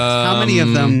 rotation. How many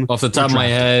of them? Off the top of my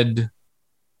head,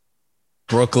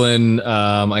 Brooklyn.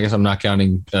 I guess I'm not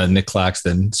counting Nick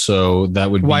Claxton. So that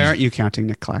would. Why aren't you counting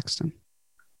Nick Claxton?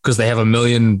 Because they have a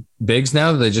million bigs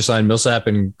now. They just signed Millsap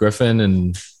and Griffin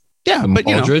and but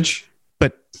Aldridge.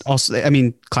 But also, I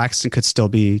mean, Claxton could still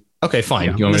be. Okay,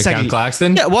 fine. You want me to count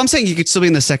Claxton? Yeah, well, I'm saying you could still be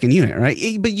in the second unit, right?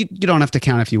 But you don't have to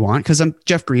count if you want, because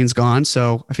Jeff Green's gone.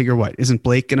 So I figure, isn't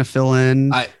Blake going to fill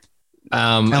in?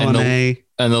 LMA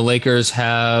and the Lakers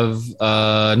have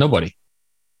nobody.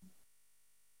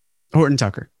 Horton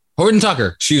Tucker.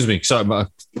 Excuse me. Sorry.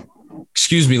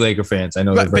 Excuse me, Laker fans. I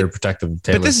know they're very protective of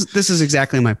Taylor. But this is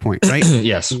exactly my point, right?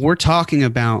 Yes. We're talking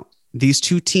about these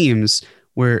two teams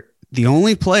where the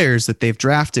only players that they've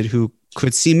drafted who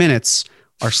could see minutes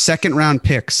are second round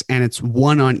picks, and it's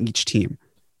one on each team.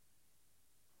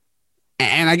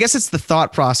 And I guess it's the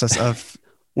thought process of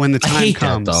when the time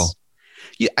comes. That, though.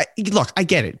 Look, I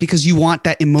get it because you want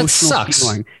that emotional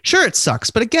feeling. Sure, it sucks.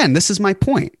 But again, this is my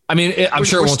point. I mean, I'm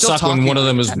sure it won't suck when one of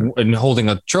them is holding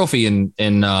a trophy in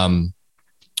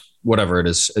whatever it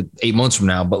is, 8 months from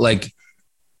now. But like,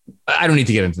 I don't need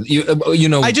to get into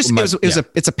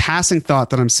it's a passing thought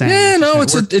that I'm saying. Yeah, no,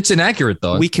 it's an accurate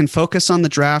thought. We can focus on the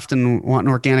draft and want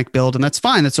an organic build, and that's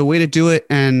fine. That's a way to do it,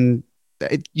 and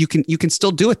you can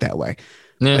still do it that way.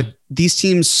 Yeah. But these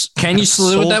teams can you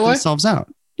still do it that way? Themselves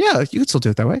out. Yeah, you can still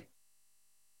do it that way.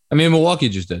 I mean, Milwaukee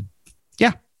just did.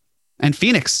 Yeah, and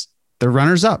Phoenix, they're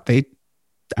runners up.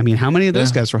 How many of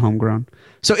those guys were homegrown?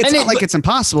 So it's not like it's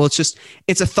impossible. It's just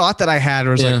it's a thought that I had,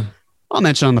 or like, I'll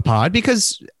mention on the pod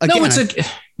because again,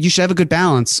 you should have a good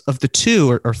balance of the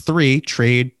two or three: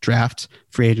 trade, draft,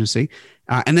 free agency,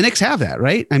 and the Knicks have that,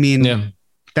 right? I mean,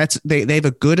 that's they have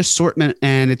a good assortment,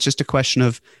 and it's just a question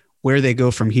of where they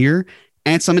go from here,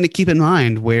 and something to keep in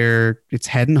mind where it's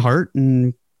head and heart,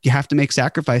 and you have to make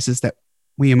sacrifices that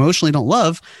we emotionally don't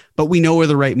love, but we know are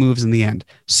the right moves in the end.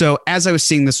 So as I was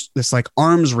seeing this like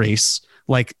arms race,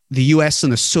 like the U.S.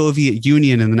 and the Soviet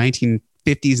Union in the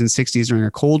 1950s and 60s during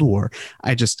a Cold War,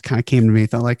 I just kind of came to me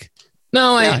and thought like,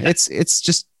 no, it's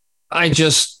just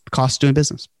cost doing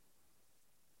business.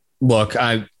 Look,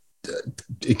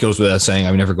 it goes without saying,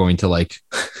 I'm never going to like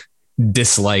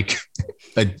dislike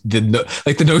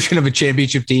the notion of a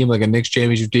championship team, like a Knicks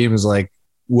championship team is like,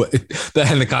 what,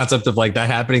 and the concept of like that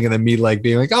happening and then me like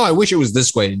being like, oh, I wish it was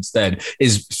this way instead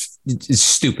is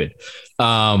stupid.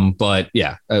 But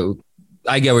yeah,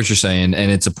 I get what you're saying, and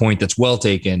it's a point that's well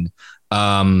taken.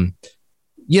 But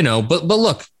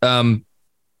look,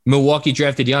 Milwaukee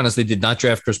drafted Giannis. They did not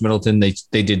draft Chris Middleton.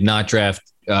 They did not draft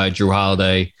Jrue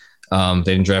Holiday. They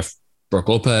didn't draft Brook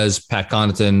Lopez, Pat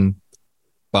Connaughton,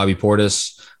 Bobby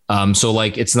Portis. So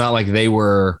like, it's not like they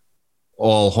were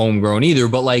all homegrown either,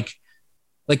 but like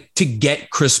to get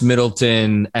Chris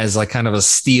Middleton as like kind of a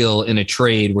steal in a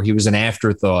trade where he was an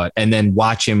afterthought and then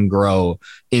watch him grow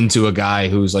into a guy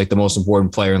who's like the most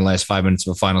important player in the last 5 minutes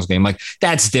of a finals game. Like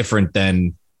that's different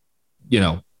than,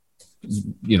 go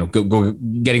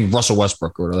getting Russell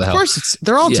Westbrook or the hell. Of course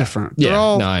they're all different. They're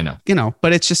all, no, I know,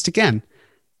 but it's just, again,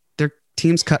 they're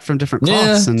teams cut from different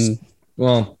cloths. And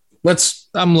well,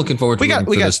 I'm looking forward to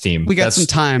this team. We got some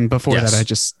time before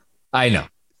that. I know.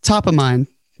 Top of mind.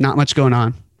 Not much going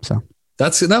on. So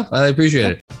I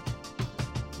appreciate it.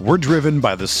 We're driven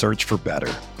by the search for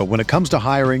better. But when it comes to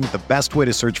hiring, the best way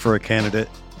to search for a candidate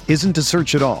isn't to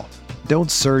search at all.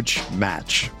 Don't search,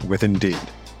 match with Indeed.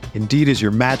 Indeed is your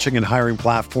matching and hiring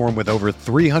platform with over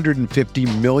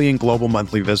 350 million global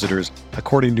monthly visitors,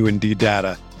 according to Indeed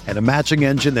data, and a matching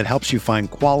engine that helps you find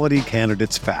quality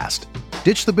candidates fast.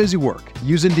 Ditch the busy work.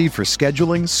 Use Indeed for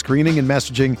scheduling, screening, and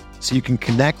messaging so you can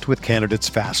connect with candidates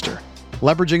faster.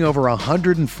 Leveraging over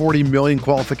 140 million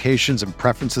qualifications and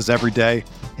preferences every day,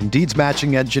 Indeed's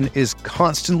matching engine is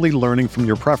constantly learning from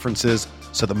your preferences,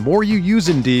 so the more you use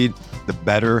Indeed, the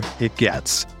better it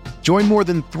gets. Join more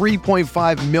than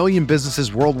 3.5 million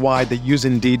businesses worldwide that use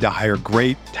Indeed to hire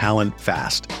great talent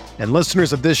fast. And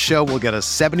listeners of this show will get a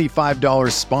 $75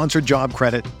 sponsored job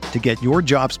credit to get your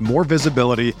jobs more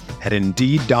visibility at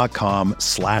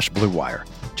Indeed.com/Blue Wire.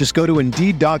 Just go to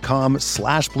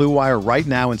Indeed.com/Blue Wire right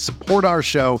now and support our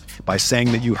show by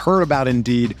saying that you heard about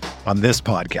Indeed on this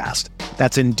podcast.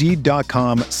 That's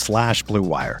Indeed.com/Blue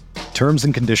Wire. Terms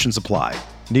and conditions apply.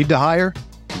 Need to hire?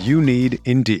 You need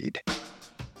Indeed.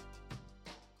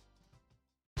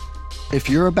 If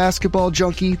you're a basketball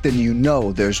junkie, then you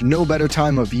know there's no better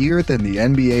time of year than the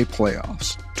NBA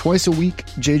playoffs. Twice a week,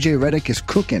 JJ Redick is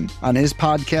cooking on his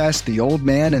podcast, The Old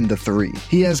Man and the Three.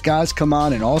 He has guys come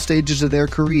on in all stages of their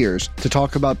careers to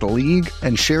talk about the league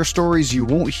and share stories you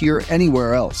won't hear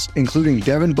anywhere else, including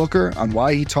Devin Booker on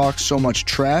why he talks so much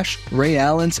trash, Ray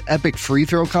Allen's epic free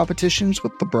throw competitions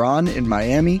with LeBron in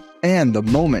Miami, and the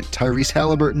moment Tyrese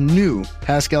Halliburton knew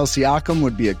Pascal Siakam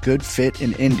would be a good fit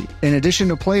in Indy. In addition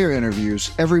to player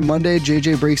interviews, every Monday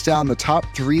JJ breaks down the top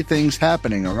 3 things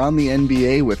happening around the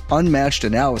NBA with unmatched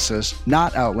analysis,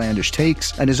 not outlandish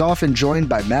takes, and is often joined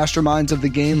by masterminds of the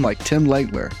game like Tim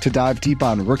Legler to dive deep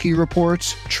on rookie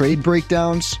reports, trade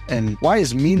breakdowns, and why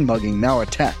is mean mugging now a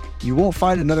tech? You won't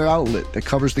find another outlet that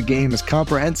covers the game as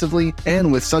comprehensively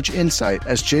and with such insight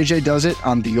as JJ does it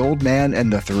on The Old Man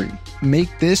and the Three.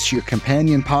 Make this your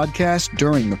companion podcast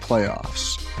during the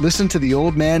playoffs. Listen to The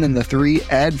Old Man and the Three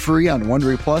ad-free on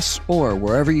Wondery Plus or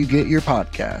wherever you get your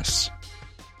podcasts.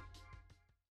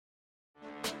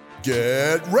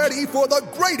 Get ready for the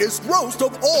greatest roast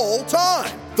of all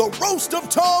time, the Roast of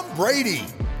Tom Brady,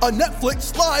 a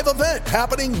Netflix live event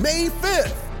happening May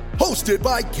 5th. hosted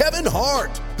by Kevin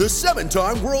Hart. The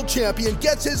 7-time world champion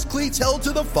gets his cleats held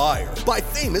to the fire by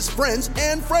famous friends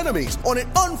and frenemies on an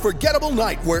unforgettable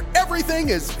night where everything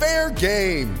is fair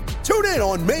game. Tune in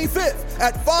on May 5th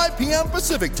at 5 p.m.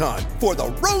 Pacific time for the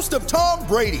Roast of Tom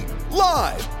Brady,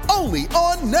 live only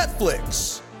on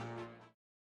Netflix.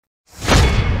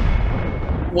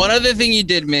 One other thing you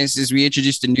did miss is we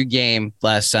introduced a new game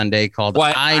last Sunday called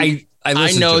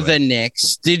I Know the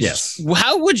Knicks.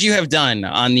 How would you have done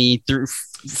on the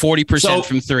 40%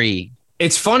 from three?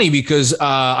 It's funny because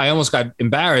I almost got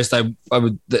embarrassed. I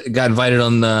got invited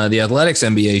on the Athletics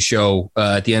NBA show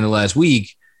at the end of last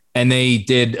week, and they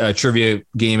did a trivia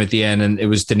game at the end, and it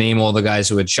was to name all the guys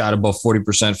who had shot above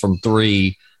 40% from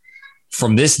three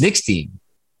from this Knicks team.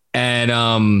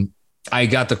 And I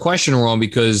got the question wrong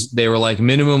because they were like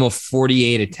minimum of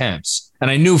 48 attempts. And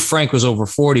I knew Frank was over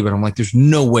 40, but I'm like, there's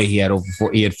no way he had over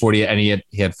 40. He had 40 and he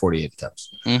had 48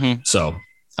 attempts. Mm-hmm. So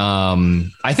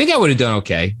I think I would have done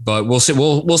okay, but we'll see.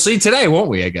 We'll see today, won't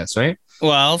we? I guess, right?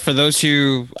 Well, for those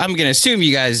who, I'm going to assume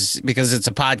you guys, because it's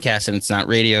a podcast and it's not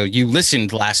radio, you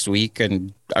listened last week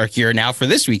and are here now for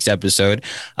this week's episode.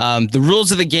 The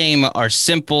rules of the game are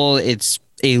simple. It's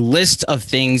a list of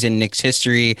things in Knicks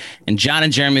history, and John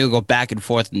and Jeremy will go back and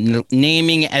forth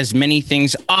naming as many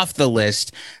things off the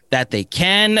list that they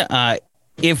can.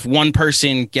 If one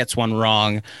person gets one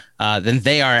wrong, then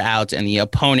they are out, and the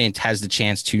opponent has the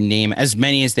chance to name as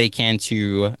many as they can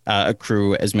to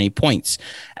accrue as many points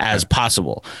as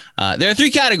possible. There are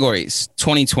three categories: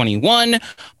 2021,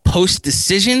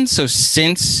 post-decision, so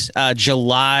since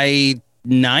July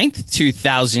 9th,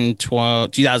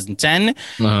 2010,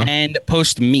 and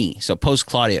post me, so post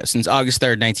Claudio, since August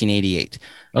 3rd, 1988.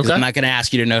 Okay. I'm not going to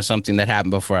ask you to know something that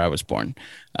happened before I was born.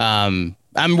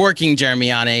 I'm working, Jeremy,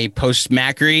 on a post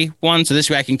Macri one, so this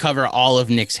way I can cover all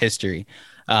of Knicks history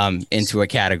into a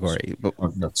category.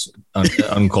 That's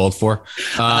uncalled for.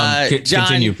 John,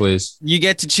 continue, please. You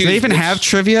get to choose. Do they even have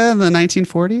trivia in the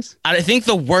 1940s? I think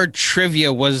the word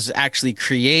trivia was actually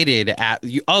created at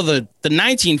the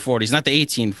 1940s, not the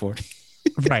 1840s.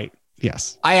 Right.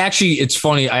 Yes. It's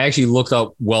funny. I actually looked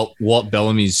up Walt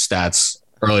Bellamy's stats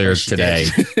earlier today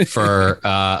for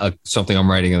something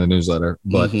I'm writing in the newsletter.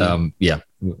 But yeah,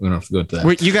 we don't have to go into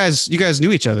that. You guys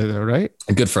knew each other though, right?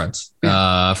 Good friends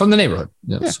from the neighborhood.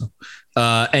 Yeah. So,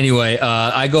 anyway,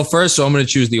 I go first, so I'm going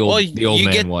to choose the old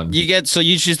man one. You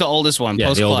choose the oldest one,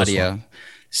 post Claudio.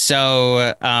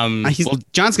 So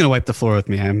John's going to wipe the floor with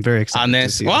me. I'm very excited on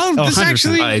this. This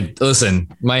actually,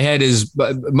 listen, my head is.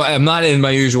 I'm not in my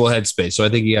usual headspace, so I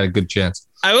think you got a good chance.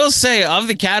 I will say, of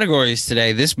the categories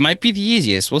today, this might be the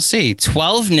easiest. We'll see.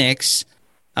 12 Knicks.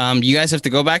 You guys have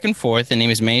to go back and forth and name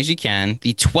as many as you can.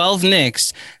 The 12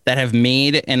 Knicks that have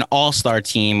made an all-star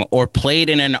team or played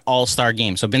in an all-star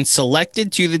game. So been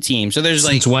selected to the team. So there's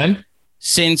since when?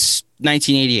 Since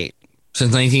 1988.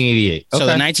 Since 1988. Okay. So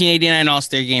the 1989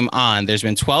 All-Star game on, there's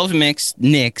been 12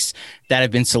 Knicks that have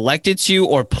been selected to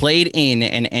or played in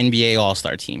an NBA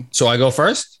All-Star team. So I go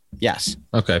first? Yes.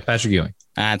 Okay. Patrick Ewing.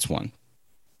 That's one.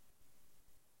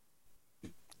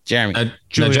 Jeremy.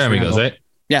 Jeremy goes, right?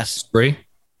 Yes. Spree.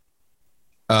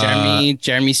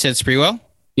 Jeremy said Sprewell?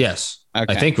 Yes.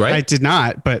 Okay. I think, right? I did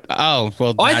not, but I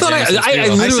thought I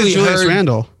literally Julius heard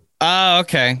Randle. Oh,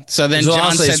 okay. So then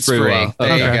John said Spree.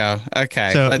 There you go.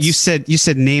 Okay. So you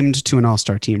said named to an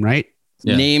all-star team, right?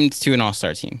 Yeah. Named to an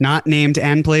all-star team. Not named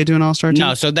and played to an all-star team?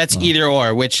 No, so that's either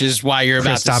or, which is why you're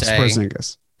about to say.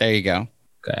 Porzingis. There you go.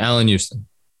 Okay. Allen Houston.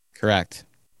 Correct.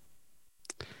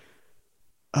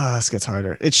 This gets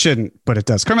harder. It shouldn't, but it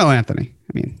does. Carmelo Anthony.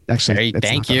 I mean, actually,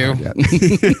 thank you. I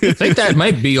think that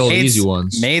might be all the easy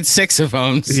ones. Made 6 of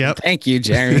them. Yep. Thank you,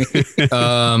 Jeremy.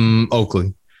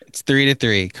 Oakley. It's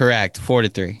 3-3. Correct.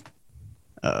 4-3.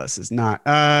 This is not.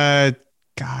 God,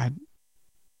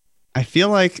 I feel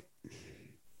like.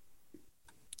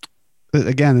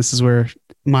 Again, this is where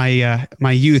my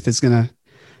youth is gonna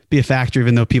be a factor,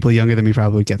 even though people younger than me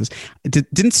probably get this.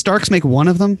 Didn't Starks make one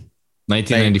of them?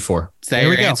 1994. Is that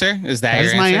your answer? Is that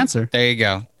your my answer? There you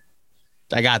go.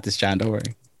 I got this, John. Don't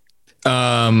worry.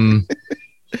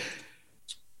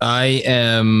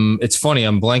 It's funny.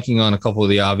 I'm blanking on a couple of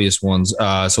the obvious ones.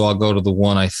 So I'll go to the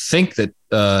one I think that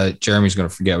Jeremy's going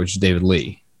to forget, which is David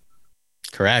Lee.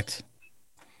 Correct.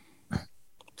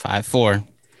 5-4.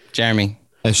 Jeremy.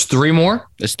 There's 3 more?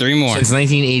 There's 3 more. Since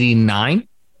 1989?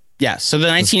 Yeah. So the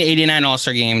 1989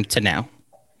 All-Star game to now.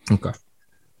 Okay.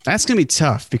 That's going to be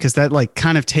tough because that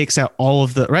kind of takes out all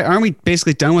of the, right? Aren't we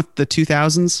basically done with the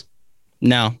 2000s?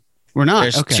 No. We're not.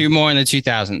 There's 2 more in the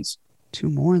 2000s. 2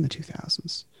 more in the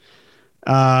 2000s.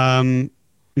 2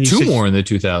 more in the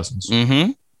 2000s.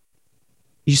 Mm-hmm.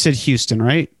 You said Houston,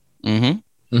 right?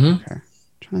 Mm-hmm. Mm-hmm. Okay. I'm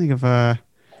trying to think of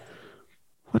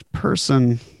what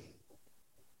person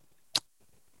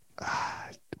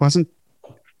wasn't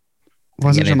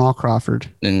Jamal Crawford.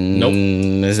 Nope.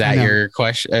 Is that your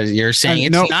question? You're saying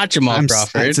it's not Jamal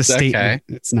Crawford. It's a statement.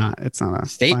 Okay. It's not a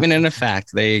Statement and a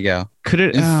fact. There you go. Could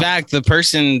it? In fact, the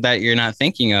person that you're not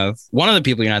thinking of, one of the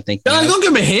people you're not thinking of. Don't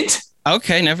give me a hint.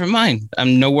 Okay, never mind.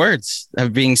 No words are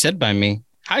being said by me.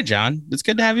 Hi, John. It's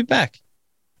good to have you back.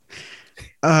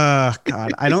 God,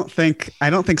 I don't think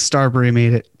Starbury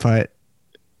made it, but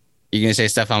You gonna say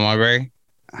Stephon Marbury?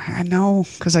 I know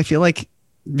because I feel like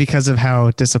because of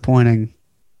how disappointing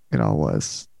it all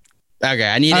was. Okay,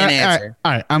 I need an answer.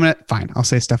 All right, I'll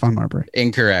say Stephon Marbury.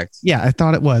 Incorrect. Yeah, I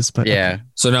thought it was, but yeah. Okay.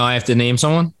 So now I have to name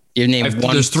someone. You name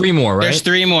one. There's 3 more, right? There's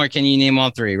 3 more. Can you name all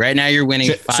 3? Right now, you're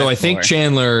winning. 5 so I think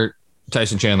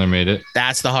Tyson Chandler made it.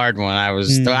 That's the hard one. I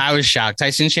was shocked.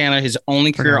 Tyson Chandler, his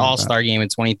only career All-Star game in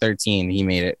 2013, he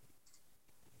made it.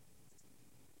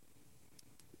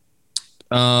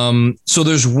 So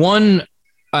there's one.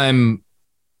 Anthony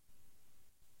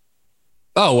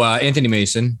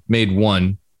Mason made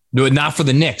 1. No, not for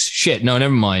the Knicks. Shit. No,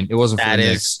 never mind. It wasn't for the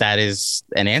Knicks. That is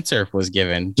an answer was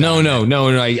given. No.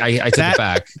 I took it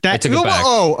back. I took it back.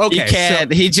 Oh, okay. You can't.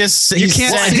 So, he just. You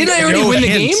can't. Didn't I already win the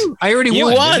game? I already won. You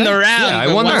won the round. Yeah,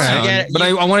 I won the round. But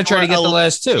I want to try to get the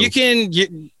last 2. You can.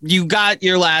 You got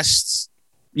your last.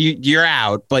 You're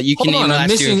out, but you can. Hold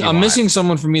on, I'm missing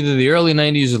someone from either the early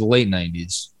 90s or the late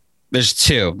 90s. There's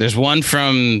 2. There's one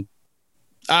from.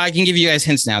 I can give you guys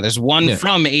hints now. There's one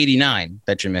from 89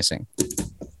 that you're missing.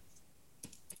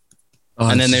 Oh,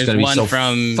 and then there's one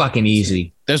from fucking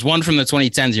easy. There's one from the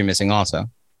 2010s you're missing also.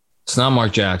 It's not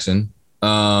Mark Jackson.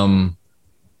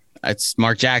 It's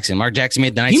Mark Jackson. Mark Jackson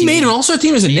made the He made an All-Star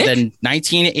team as a Knick? The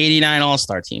 1989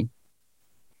 All-Star team.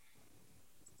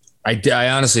 I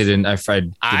honestly didn't.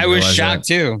 I was shocked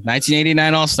too.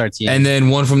 1989 All-Star team. And then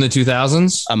one from the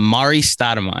 2000s? Amari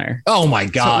Stoudemire. Oh my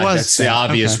God. So that's the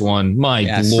obvious one. My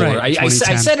Lord. Right, I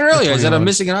said earlier, I said I'm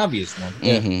missing an obvious one.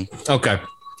 Mm-hmm. Okay.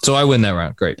 So I win that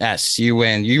round. Great. Yes, you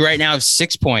win. You right now have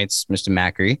 6 points, Mr.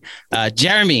 Macri.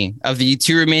 Jeremy, of the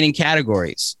 2 remaining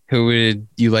categories, who would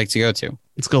you like to go to?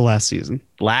 Let's go last season.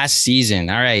 Last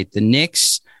season. All right. The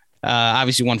Knicks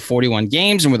obviously won 41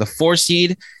 games and were the 4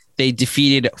 seed. They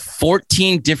defeated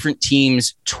 14 different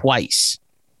teams twice.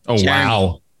 Oh, Jeremy,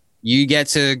 wow. You get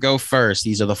to go first.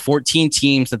 These are the 14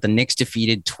 teams that the Knicks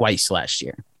defeated twice last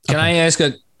year. Can I ask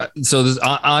so this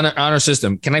on our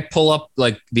system, can I pull up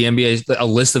like the NBA, a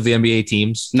list of the NBA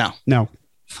teams? No.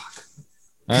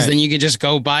 Because then you could just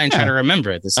go by and try to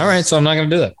remember it. All right. So I'm not going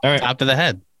to do that. All right. Top of the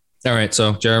head. All right.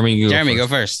 So Jeremy, go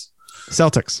first.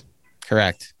 Celtics.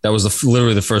 Correct. That was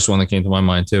literally the first one that came to my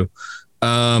mind too.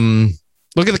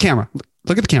 Look at the camera.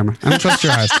 Look at the camera. I don't trust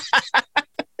your eyes.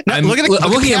 No, I'm looking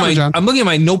at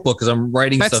my notebook because I'm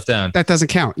writing stuff down. That doesn't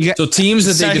count. So teams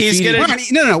that they defeated.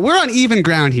 We're on even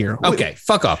ground here. Okay,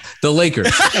 fuck off. The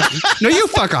Lakers. No, you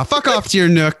fuck off. Fuck off to your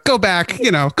nook. Go back.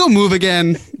 Go move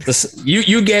again.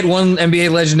 You get one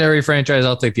NBA legendary franchise.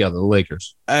 I'll take the other. The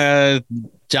Lakers.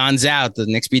 John's out. The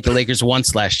Knicks beat the Lakers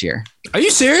once last year. Are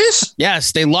you serious?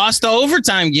 Yes, they lost the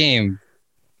overtime game.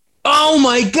 Oh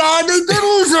my God, they did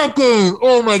lose that game.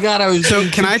 Oh my God,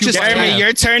 can I just Jeremy,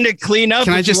 your turn to clean up.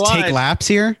 Can I just take laps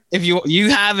here? If you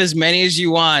have as many as you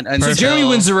want. So Jeremy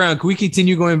wins the round. Can we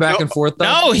continue going back and forth though?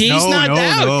 No, he's not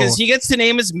out because he gets to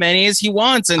name as many as he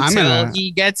wants until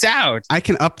he gets out. I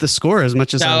can up the score as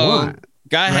much as I want.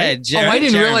 Go ahead, Jeremy. I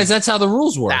didn't realize that's how the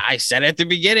rules work. I said at the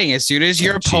beginning, as soon as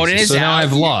your opponent is out. So now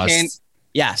I've lost.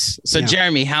 Yes. So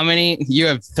Jeremy, how many? You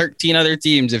have 13 other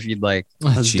teams if you'd like.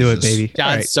 Let's do it, baby.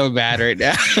 John's so bad right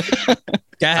now. Go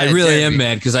ahead, I really am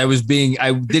mad because I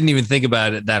didn't even think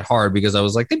about it that hard because I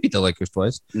was like, they beat the Lakers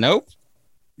twice. Nope.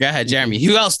 Go ahead, Jeremy.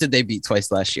 Who else did they beat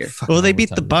twice last year? Well, they beat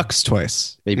the Bucks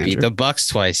twice. They beat the Bucks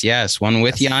twice. Yes. One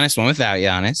with Giannis, one without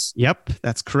Giannis. Yep.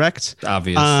 That's correct.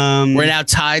 Obvious. We're now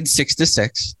tied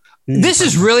 6-6. This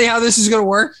is really how this is going to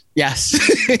work? Yes.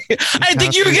 I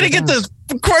think you were going to get the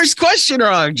first question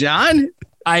wrong, John.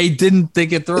 I didn't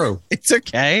think it through. It's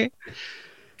okay.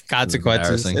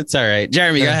 Consequences. It's all right.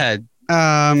 Jeremy, go ahead.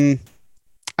 I'm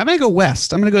going to go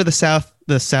west. I'm going to go to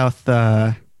the south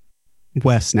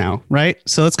west now, right?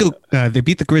 So let's go. They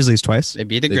beat the Grizzlies twice. They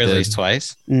beat the Grizzlies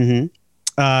twice.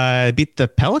 Mm-hmm. Beat the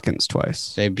Pelicans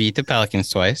twice. They beat the Pelicans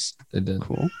twice. They did.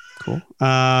 Cool.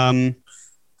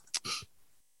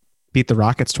 Beat the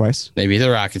Rockets twice. They beat the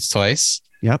Rockets twice.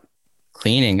 Yep.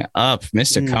 Cleaning up,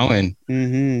 Mr. Cohen.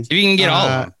 Mm-hmm. If you can get all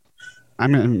of them.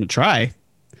 I'm going to try.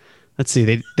 Let's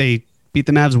see. They beat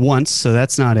the Mavs once, so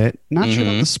that's not it. Not sure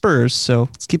about the Spurs, so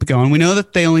let's keep it going. We know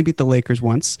that they only beat the Lakers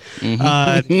once.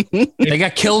 They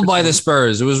got killed by the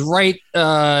Spurs. It was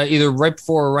either right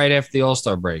before or right after the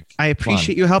All-Star break. I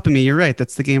appreciate you helping me. You're right.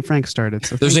 That's the game Frank started.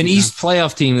 So there's an East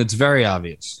playoff team that's very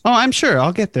obvious. Oh, I'm sure.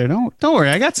 I'll get there. Don't worry.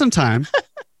 I got some time.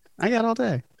 I got all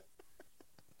day.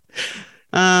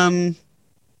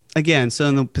 Again, so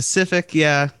in the Pacific,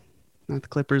 not the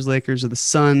Clippers, Lakers, or the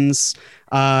Suns.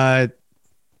 If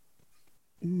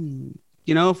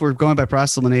we're going by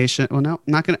process elimination, well, no, I'm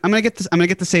not gonna. I'm gonna get this. I'm gonna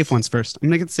get the safe ones first. I'm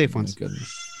gonna get the safe ones.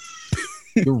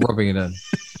 You're rubbing it in.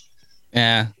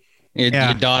 Yeah.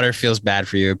 Your daughter feels bad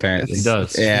for you, apparently. She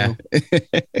does. Yeah. All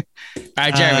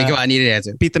right, Jeremy, come on. I need an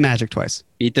answer. Beat the Magic twice.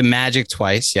 Beat the Magic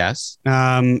twice, yes.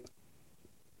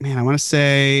 I want to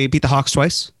say beat the Hawks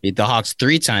twice. Beat the Hawks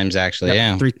 3 times, actually.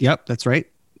 Yep, 3. Yep, that's right.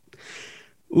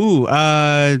 Ooh.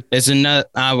 There's another.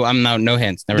 I'm no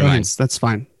hints. Never mind. Hints. That's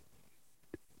fine.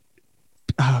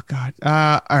 Oh God.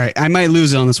 All right. I might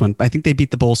lose it on this one. I think they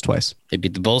beat the Bulls twice. They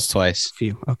beat the Bulls twice.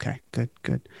 Phew. Okay.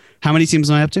 Good. How many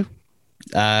teams am I up to?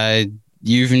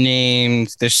 You've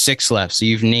named. There's 6 left, so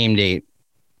you've named 8.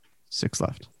 6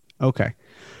 left. Okay.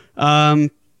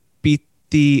 Beat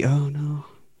the. Oh no.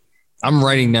 I'm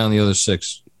writing down the other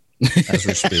 6 as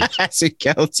we speak. As it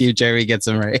goes, Jeremy gets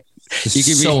them right. You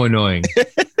can be so annoying.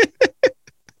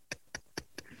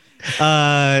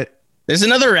 There's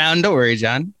another round. Don't worry,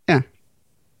 John. Yeah.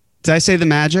 Did I say the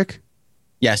Magic?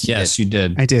 Yes, you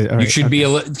did. I did. All right, you should be.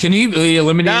 Can you be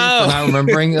eliminated for not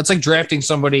remembering? That's like trying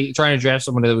to draft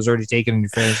somebody that was already taken in your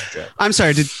fantasy draft. I'm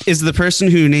sorry. Is the person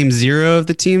who named 0 of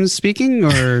the teams speaking,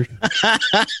 or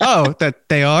that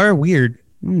they are weird?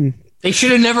 They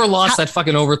should have never lost that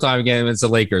fucking overtime game against the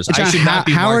Lakers. John, I should not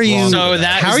be. How are you?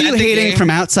 How are you hating game? from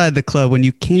outside the club when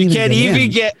you can't even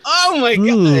get? Oh my God!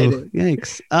 Ooh,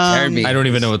 yikes! I don't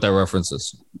even know what that reference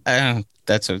is.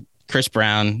 That's a Chris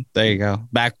Brown. There you go.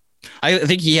 Back. I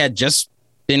think he had just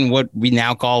been what we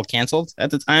now call canceled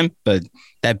at the time, but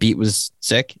that beat was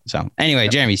sick. So anyway,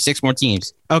 Jeremy, 6 more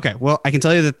teams. Okay. Well, I can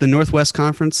tell you that the Northwest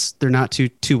Conference, they're not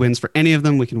two wins for any of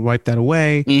them. We can wipe that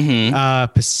away.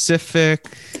 Pacific.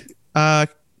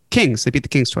 Kings. They beat the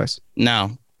Kings twice.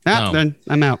 No. Then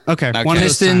I'm out. Okay. One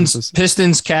Pistons,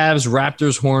 Cavs,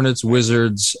 Raptors, Hornets,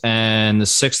 Wizards, and the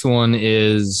 6th one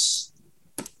is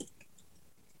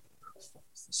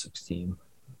 16.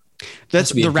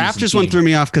 That's the Raptors one threw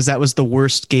me off because that was the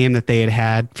worst game that they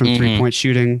had from 3-point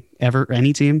shooting ever,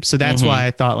 any team. So that's why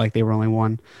I thought like they were only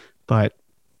 1. But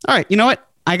all right, you know what?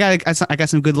 I got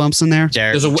some good lumps in there.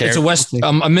 It's a West.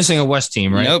 I'm missing a West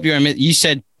team, right? Nope. You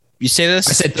say this.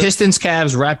 I said Pistons,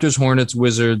 Cavs, Raptors, Hornets,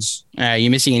 Wizards.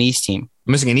 You're missing an East team.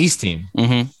 I'm missing an East team.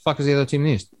 Mm-hmm. Fuck is the other team in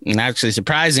the East? And actually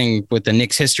surprising with the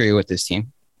Knicks' history with this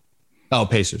team. Oh,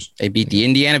 Pacers. They beat the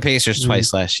Indiana Pacers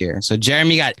twice last year. So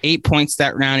Jeremy got 8 points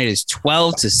that round. It is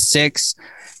 12-6.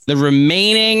 The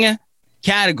remaining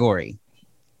category,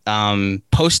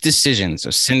 post decision. So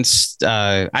since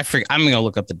I'm going to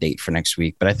look up the date for next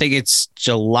week, but I think it's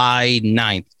July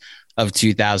 9th of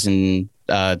 2010.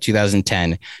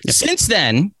 Yep. Since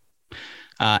then,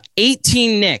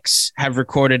 18 Knicks have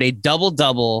recorded a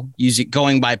double-double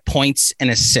going by points and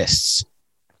assists.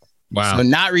 Wow. So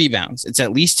not rebounds. It's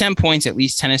at least 10 points, at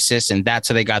least 10 assists, and that's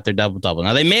how they got their double-double.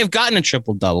 Now, they may have gotten a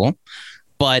triple-double,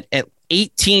 but at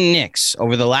 18 Knicks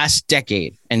over the last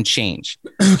decade and change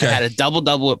had a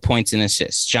double-double at points and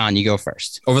assists. John, you go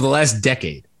first. Over the last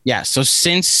decade? Yeah, so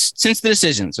since the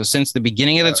decision. So since the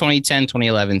beginning of the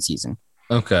 2010-2011 season.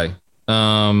 Okay.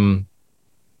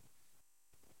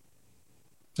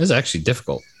 This is actually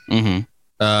difficult. Mm-hmm.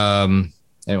 I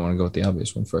didn't want to go with the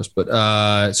obvious one first, but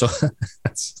so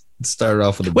let's start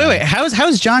off with the wait.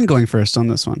 How's John going first on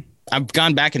this one? I've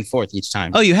gone back and forth each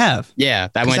time. Oh, you have? Yeah,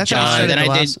 that went John. Then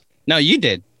I did. No, you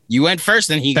did. You went first,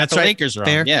 then he got the Lakers wrong.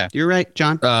 Fair. Yeah, you're right,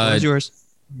 John. What was yours?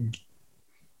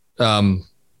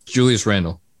 Julius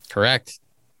Randle. Correct.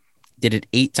 Did it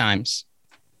 8 times.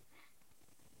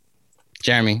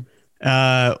 Jeremy.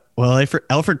 Well,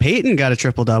 Elfrid Payton got a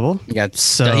triple double.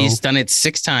 He's done it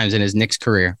 6 times in his Knicks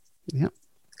career. Yep.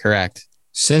 Correct.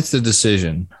 Since the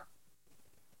decision,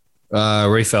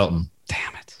 Ray Felton.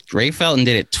 Damn it. Ray Felton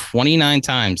did it 29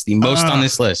 times, the most on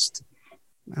this list.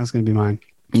 That was going to be mine.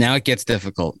 Now it gets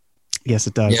difficult. Yes,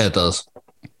 it does. Yeah, it does.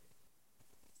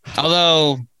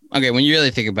 Although, okay, when you really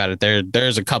think about it, there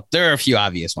are a few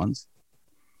obvious ones.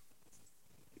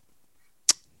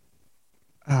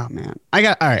 Oh man, all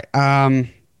right.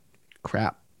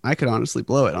 Crap. I could honestly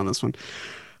blow it on this one.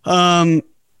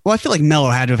 Well, I feel like Melo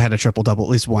had to have had a triple double at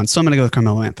least once, so I'm going to go with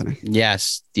Carmelo Anthony.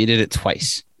 Yes, he did it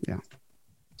twice. Yeah,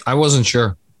 I wasn't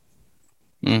sure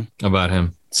about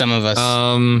him. Some of us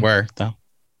were, though.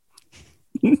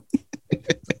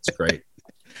 That's great.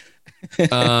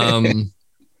 I'm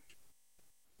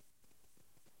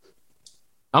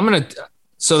gonna.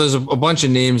 So there's a bunch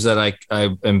of names that I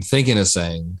am thinking of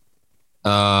saying.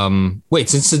 Wait,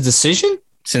 since the decision?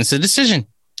 Since the decision.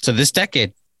 So this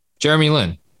decade. Jeremy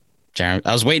Lin. I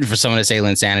was waiting for someone to say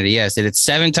Linsanity. Yes, did it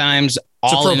 7 times.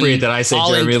 It's appropriate that I say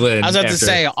Jeremy Lin. I was about to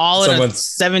say, in a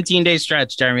 17-day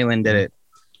stretch, Jeremy Lin did it.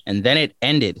 And then it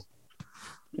ended.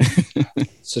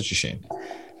 Such a shame.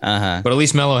 But at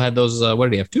least Melo had those, what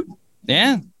did he have, 2?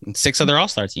 Yeah, 6 other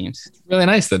All-Star teams. Really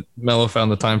nice that Melo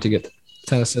found the time to get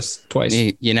 10 assists twice.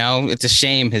 You know, it's a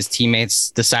shame his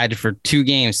teammates decided for 2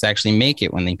 games to actually make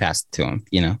it when they passed it to him,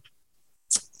 you know.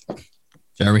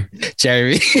 Jeremy.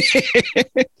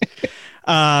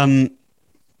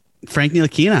 Frank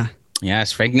Ntilikina.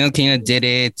 Yes, Frank Ntilikina did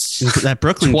it that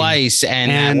Brooklyn twice game.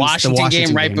 and Washington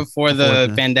game right before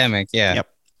the pandemic. Yeah. Yep.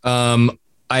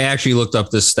 I actually looked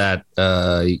up this stat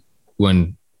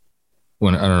when I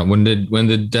don't know when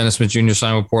did Dennis Smith Jr.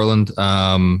 sign with Portland?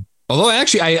 Although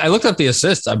actually I looked up the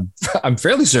assists. I'm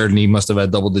fairly certain he must have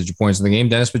had double-digit points in the game.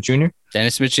 Dennis Smith Jr.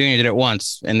 Dennis Smith Jr. did it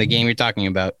once in the game you're talking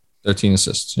about. 13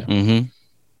 assists. Yeah. Mm-hmm.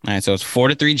 All right, so it's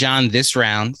 4-3, John, this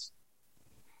round.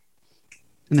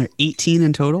 And they're 18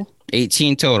 in total?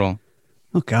 18 total.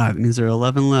 Oh, God. It means there are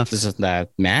 11 left. This is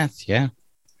that math, yeah.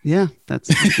 Yeah,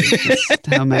 that's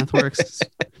how math works.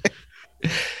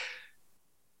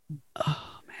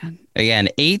 Oh, man. Again,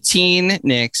 18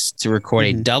 Knicks to record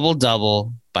a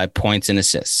double-double by points and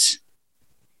assists.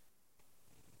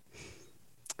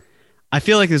 I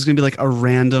feel like there's going to be like a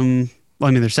random... Well,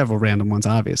 I mean, there's several random ones,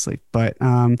 obviously. But,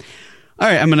 all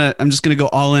right, I'm just going to go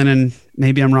all in, and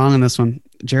maybe I'm wrong on this one.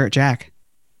 Jarrett Jack.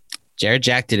 Jarrett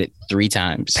Jack did it 3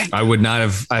 times. I would not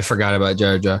have. I forgot about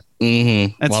Jarrett Jack.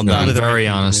 Mm-hmm. That's well done. I'm very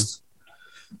honest.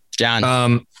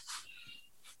 John.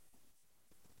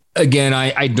 Again,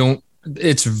 I don't.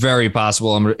 It's very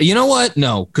possible. You know what?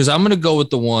 No, because I'm going to go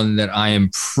with the one that I am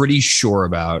pretty sure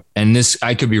about. And this,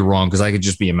 I could be wrong because I could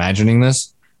just be imagining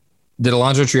this. Did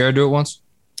Alonzo Trier do it once?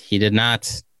 He did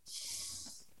not.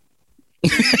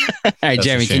 All right,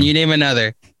 Jeremy, can you name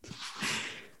another?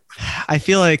 I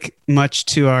feel like much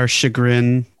to our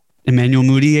chagrin, Emmanuel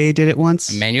Mudiay did it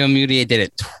once. Emmanuel Mudiay did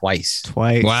it twice.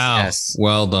 Wow. Yes.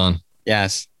 Well done.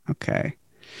 Yes. Okay.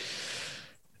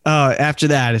 After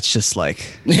that, it's just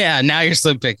like... Yeah, now you're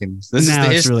slim pickings. This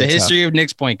is the history of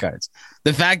Knicks point guards.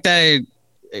 The fact that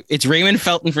it's Raymond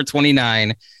Felton for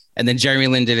 29, and then Jeremy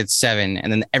Lin did it 7,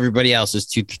 and then everybody else is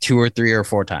two or 3 or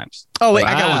 4 times. Oh, wait, wow.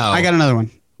 I got one. I got another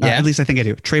one. Yeah. At least I think I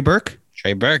do. Trey Burke?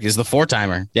 Trey Burke is the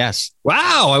 4-timer. Yes.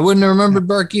 Wow, I wouldn't have remembered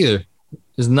Burke either.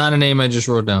 It's not a name I just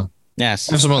wrote down. Yes.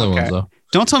 I have some other ones, though.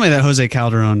 Don't tell me that Jose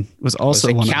Calderon was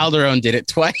also one. Calderon did it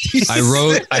twice.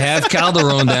 I have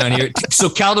Calderon down here. So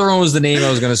Calderon was the name I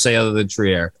was going to say other than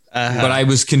Trier. But I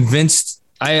was convinced.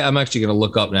 I'm actually going to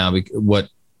look up now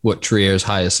what Trier's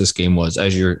high assist game was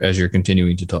as you're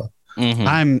continuing to talk. Mm-hmm.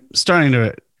 I'm starting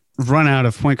to run out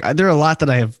of point. There are a lot that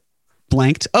I have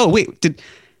blanked. Oh, wait.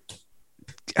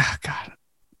 God.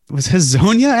 Was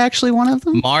Hazonia actually one of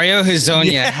them? Mario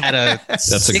Hazonia had a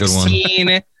That's a good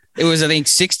one. It was, I think,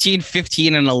 16,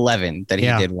 15, and 11 that he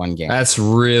did one game. That's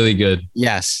really good.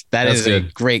 Yes, that's a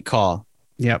great call.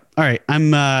 Yep. All right.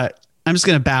 I'm just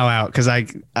gonna bow out because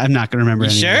I'm not gonna remember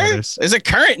any sure? of the others. There's a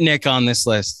current Nick on this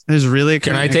list. There's really a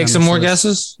Can I take some more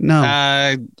guesses? No.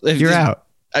 You're out.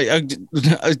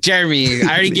 Jeremy, I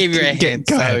already gave you a hint.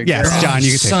 Go ahead. Yes, John,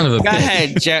 you can take Son of a Go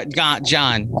bitch. ahead,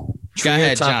 John. Go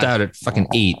ahead, topped John. out at fucking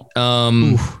 8.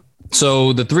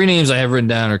 So the 3 names I have written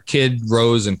down are Kidd,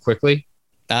 Rose, and Quickly.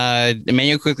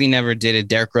 Emmanuel Quickly never did it.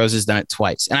 Derrick Rose has done it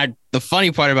twice. And the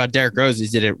funny part about Derrick Rose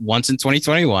is he did it once in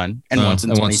 2021 and once in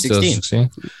 2016.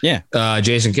 Yeah.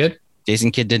 Jason Kidd?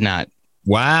 Jason Kidd did not.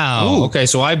 Wow. Ooh. Okay.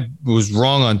 So I was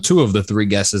wrong on 2 of the 3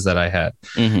 guesses that I had.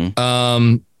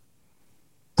 Mm-hmm.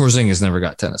 Porzingis never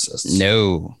got 10 assists.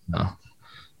 No.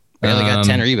 Barely got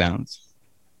 10 rebounds.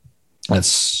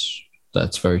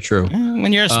 That's very true.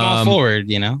 When you're a small forward,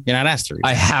 you're not asked to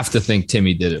rebound. I have to think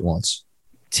Timmy did it once.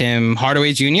 Tim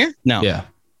Hardaway Jr.? No. Yeah.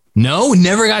 No,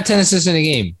 never got 10 assists in a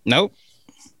game. Nope.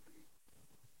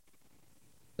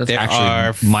 That's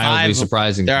actually mildly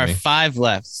surprising to me. There are 5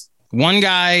 left. One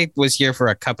guy was here for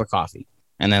a cup of coffee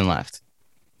and then left.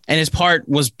 And his part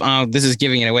was, this is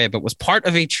giving it away, but was part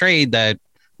of a trade that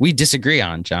we disagree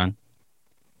on, John.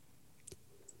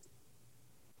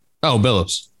 Oh,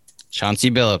 Billups. Chauncey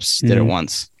Billups did it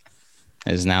once.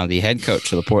 Is now the head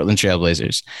coach of the Portland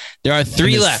Trailblazers. There are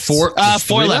 3 left. 4 left.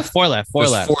 4 left. 4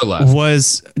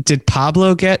 left. Did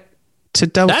Pablo get to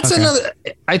double? That's another.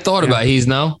 I thought about. He's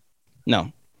no.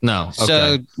 No. Okay.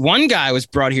 So one guy was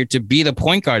brought here to be the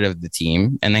point guard of the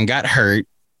team and then got hurt.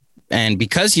 And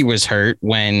because he was hurt,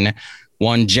 when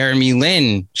one Jeremy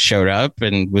Lin showed up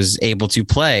and was able to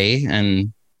play,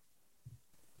 and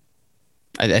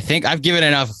I think I've given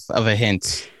enough of a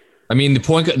hint. I mean,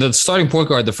 the starting point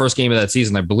guard, the first game of that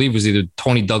season, I believe, was either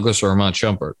Tony Douglas or Iman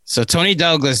Shumpert. So Tony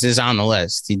Douglas is on the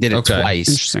list. He did it twice.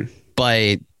 Interesting.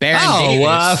 But Baron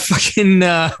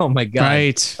Davis. Oh my God.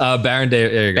 Right. Baron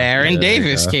Davis. There you go. Baron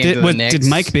Davis came to the Knicks. Did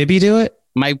Mike Bibby do it?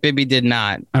 Mike Bibby did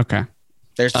not. Okay.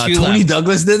 There's two Tony left.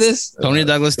 Douglas did this? Tony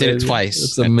Douglas did it twice.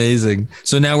 That's amazing.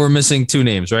 So now we're missing 2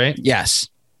 names, right? Yes.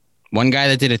 One guy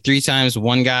that did it 3 times.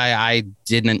 One guy I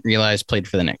didn't realize played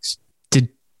for the Knicks.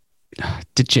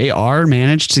 Did JR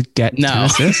manage to get 10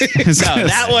 assists? No,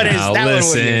 that one is. Well,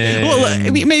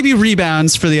 maybe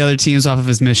rebounds for the other teams off of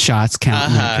his missed shots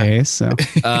count in that case. So,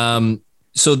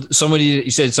 so you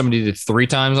said somebody did 3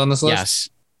 times on this list? Yes.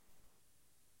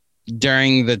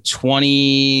 During the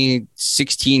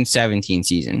 2016-17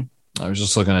 season. I was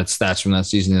just looking at stats from that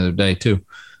season the other day too.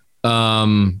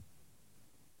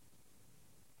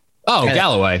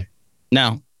 Galloway.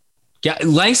 No.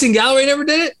 Langston Galloway never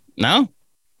did it? No.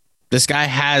 This guy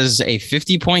has a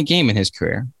 50-point game in his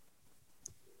career.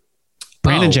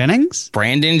 Brandon Jennings?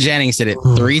 Brandon Jennings did it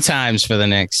 3 times for the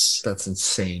Knicks. That's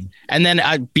insane. And then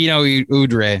Bino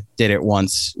Udre did it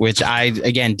once, which I,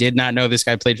 again, did not know this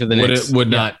guy played for the Knicks. Would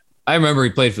not. I remember he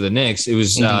played for the Knicks. It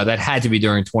was that had to be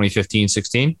during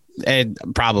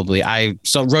 2015-16. Probably. I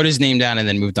wrote his name down and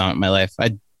then moved on with my life.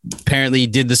 I apparently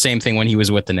did the same thing when he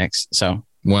was with the Knicks. So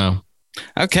wow.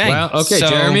 Okay. Well, okay, so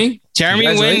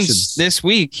Jeremy wins this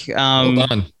week.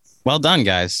 Well done,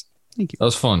 guys. Thank you. That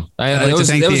was fun. I'd like to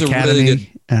thank the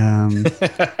Academy.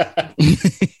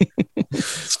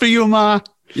 It's for you, Ma.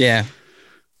 Yeah.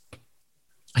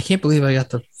 I can't believe I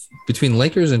got between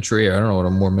Lakers and Trier. I don't know what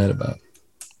I'm more mad about.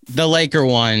 The Laker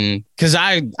one, because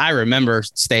I remember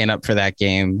staying up for that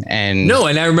game. And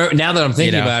I remember, now that I'm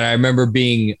thinking about it, I remember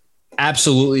being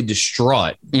absolutely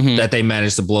distraught that they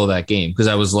managed to blow that game, because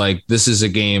I was like, this is a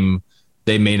game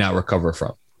they may not recover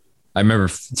from. I remember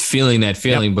feeling that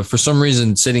feeling, but for some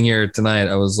reason sitting here tonight,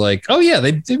 I was like, oh yeah,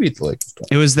 they beat the Lakers.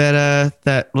 It was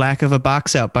that lack of a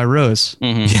box out by Rose.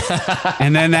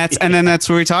 and then that's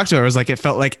where we talked to her. It was like, it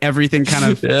felt like everything kind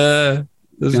of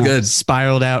it was good,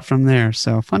 spiraled out from there.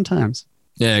 So fun times.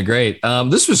 Yeah, great.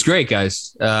 This was great,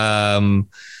 guys. Man,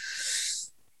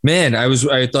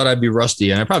 I thought I'd be rusty,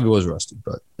 and I probably was rusty,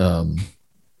 but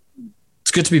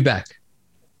it's good to be back.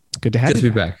 Good to have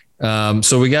you back.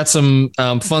 So we got some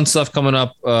fun stuff coming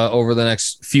up over the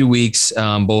next few weeks,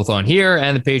 both on here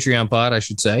and the Patreon pod, I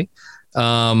should say.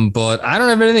 But I don't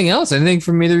have anything else. Anything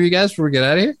from either of you guys before we get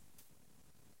out of here?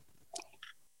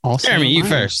 Also, Jeremy, you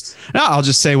first. No, I'll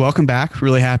just say welcome back.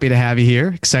 Really happy to have you here.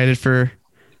 Excited for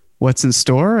what's in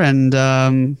store, and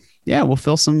we'll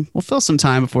fill some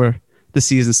time before the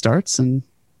season starts, and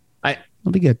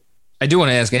it'll be good. I do want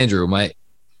to ask Andrew, am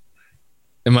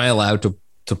I allowed to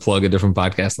plug a different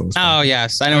podcast on this? Oh,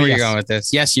 yes. I know where you're going with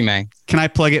this. Yes, you may. Can I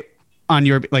plug it on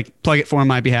plug it for on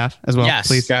my behalf as well? Yes.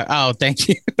 Please. Oh, thank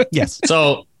you. Yes.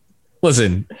 So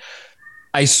listen,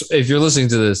 if you're listening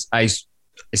to this, I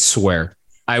swear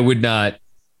I would not,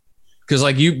 because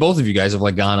both of you guys have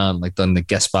gone on, done the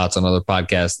guest spots on other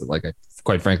podcasts that I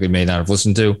quite frankly may not have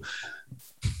listened to.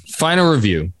 Final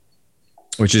Review,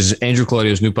 which is Andrew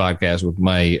Claudio's new podcast with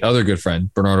my other good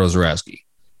friend, Bernardo Zarowski,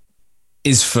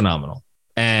 is phenomenal.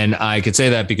 And I could say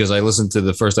that because I listened to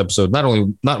the first episode, not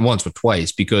once, but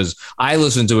twice, because I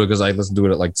listened to it because I listened to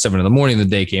it at 7 a.m. the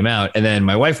day it came out. And then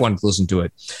my wife wanted to listen to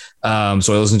it. So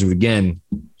I listened to it again.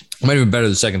 It might have been better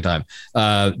the second time.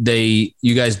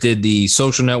 You guys did the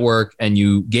Social Network and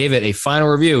you gave it a final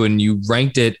review and you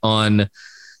ranked it on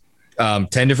 10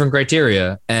 different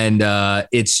criteria. And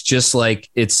it's just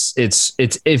it's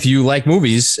if you like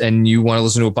movies and you want to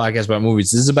listen to a podcast about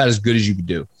movies, this is about as good as you could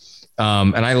do.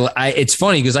 And it's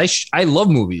funny because I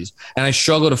love movies and I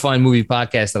struggle to find movie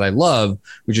podcasts that I love,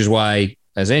 which is why,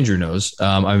 as Andrew knows,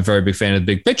 I'm a very big fan of The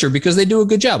Big Picture because they do a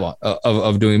good job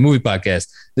of doing a movie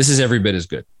podcast. This is every bit as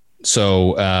good.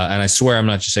 So, and I swear I'm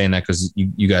not just saying that because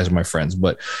you guys are my friends,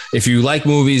 but if you like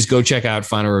movies, go check out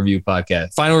Final Review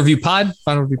Podcast. Final Review Podcast?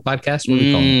 What do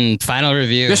we call it? Final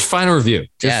Review. Just Final Review.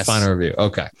 Final Review.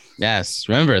 Okay. Yes.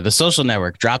 Remember, the Social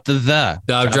Network. Drop the the.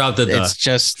 Drop the the. It's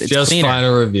just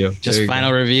Final Review. Just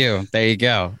Final Review. There you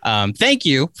go. Thank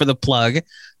you for the plug.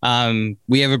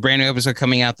 We have a brand new episode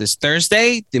coming out this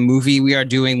Thursday. The movie we are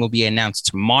doing will be announced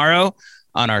tomorrow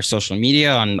on our social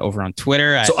media, over on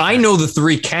Twitter. So I know the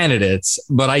 3 candidates,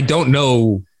 but I don't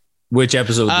know which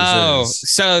episode this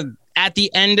is. So at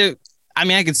the end of I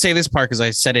mean, I could say this part because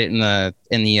I said it in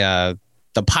the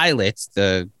pilot,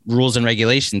 the rules and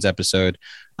regulations episode.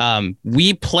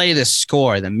 We play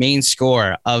the main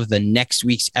score of the next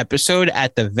week's episode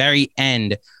at the very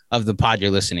end of the pod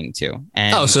you're listening to.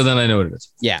 And so then I know what it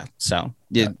is. Yeah. So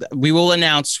we will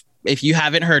announce, if you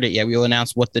haven't heard it yet, we will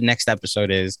announce what the next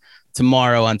episode is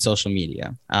tomorrow on social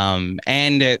media.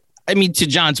 I mean, to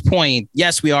John's point,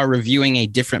 yes, we are reviewing a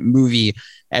different movie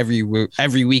every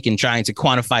week and trying to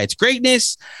quantify its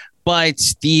greatness, but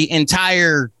the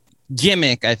entire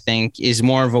gimmick, I think, is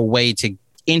more of a way to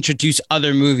introduce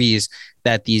other movies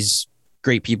that these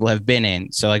great people have been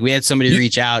in. So like we had somebody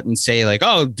reach out and say like,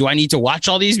 oh, do I need to watch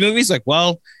all these movies? Like,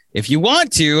 well, if you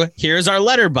want to, here's our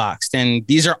Letterboxd. And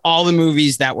these are all the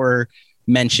movies that were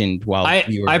mentioned while I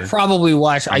definitely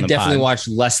watched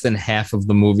less than half of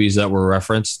the movies that were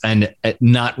referenced, and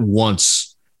not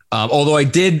once. Although I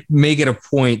did make it a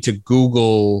point to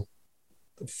Google,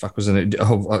 the fuck was in it?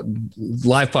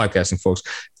 Live podcasting, folks.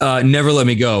 Never Let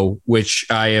Me Go, which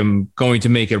I am going to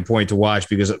make it a point to watch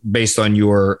because based on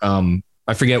your,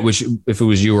 I forget if it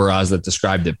was you or Oz that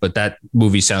described it, but that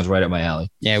movie sounds right up my alley.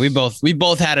 Yeah, we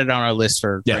both had it on our list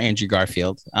for Andrew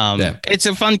Garfield. It's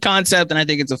a fun concept, and I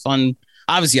think it's a fun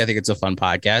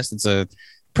podcast. It's a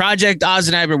project Oz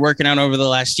and I have been working on over the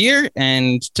last year.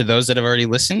 And to those that have already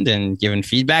listened and given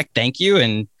feedback, thank you.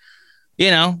 And,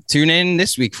 tune in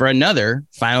this week for another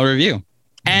final review.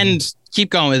 And keep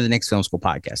going with the Knicks Film School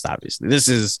podcast, obviously. This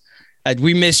is,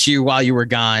 we missed you while you were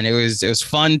gone. It was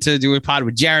fun to do a pod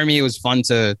with Jeremy. It was fun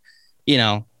to,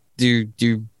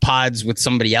 do pods with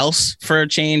somebody else for a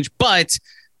change. But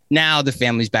now the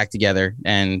family's back together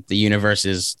and the universe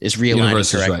is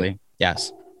realigning correctly. Right.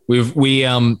 Yes.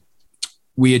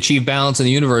 We achieved balance in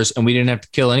the universe and we didn't have to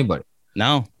kill anybody.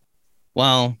 No.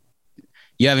 Well,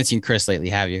 you haven't seen Chris lately,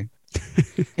 have you?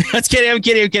 I'm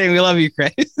kidding. We love you,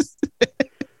 Chris. That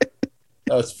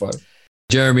was fun.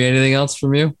 Jeremy, anything else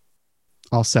from you?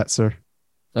 All set, sir.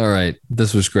 All right.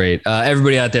 This was great.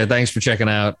 Everybody out there, thanks for checking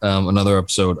out another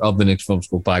episode of the Knicks Film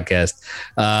School podcast.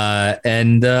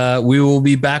 And we will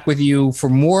be back with you for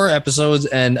more episodes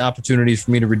and opportunities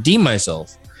for me to redeem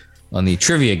myself on the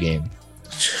trivia game.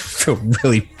 I feel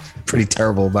really pretty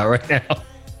terrible about right now.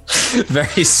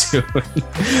 Very soon.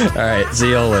 All right. See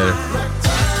you all later.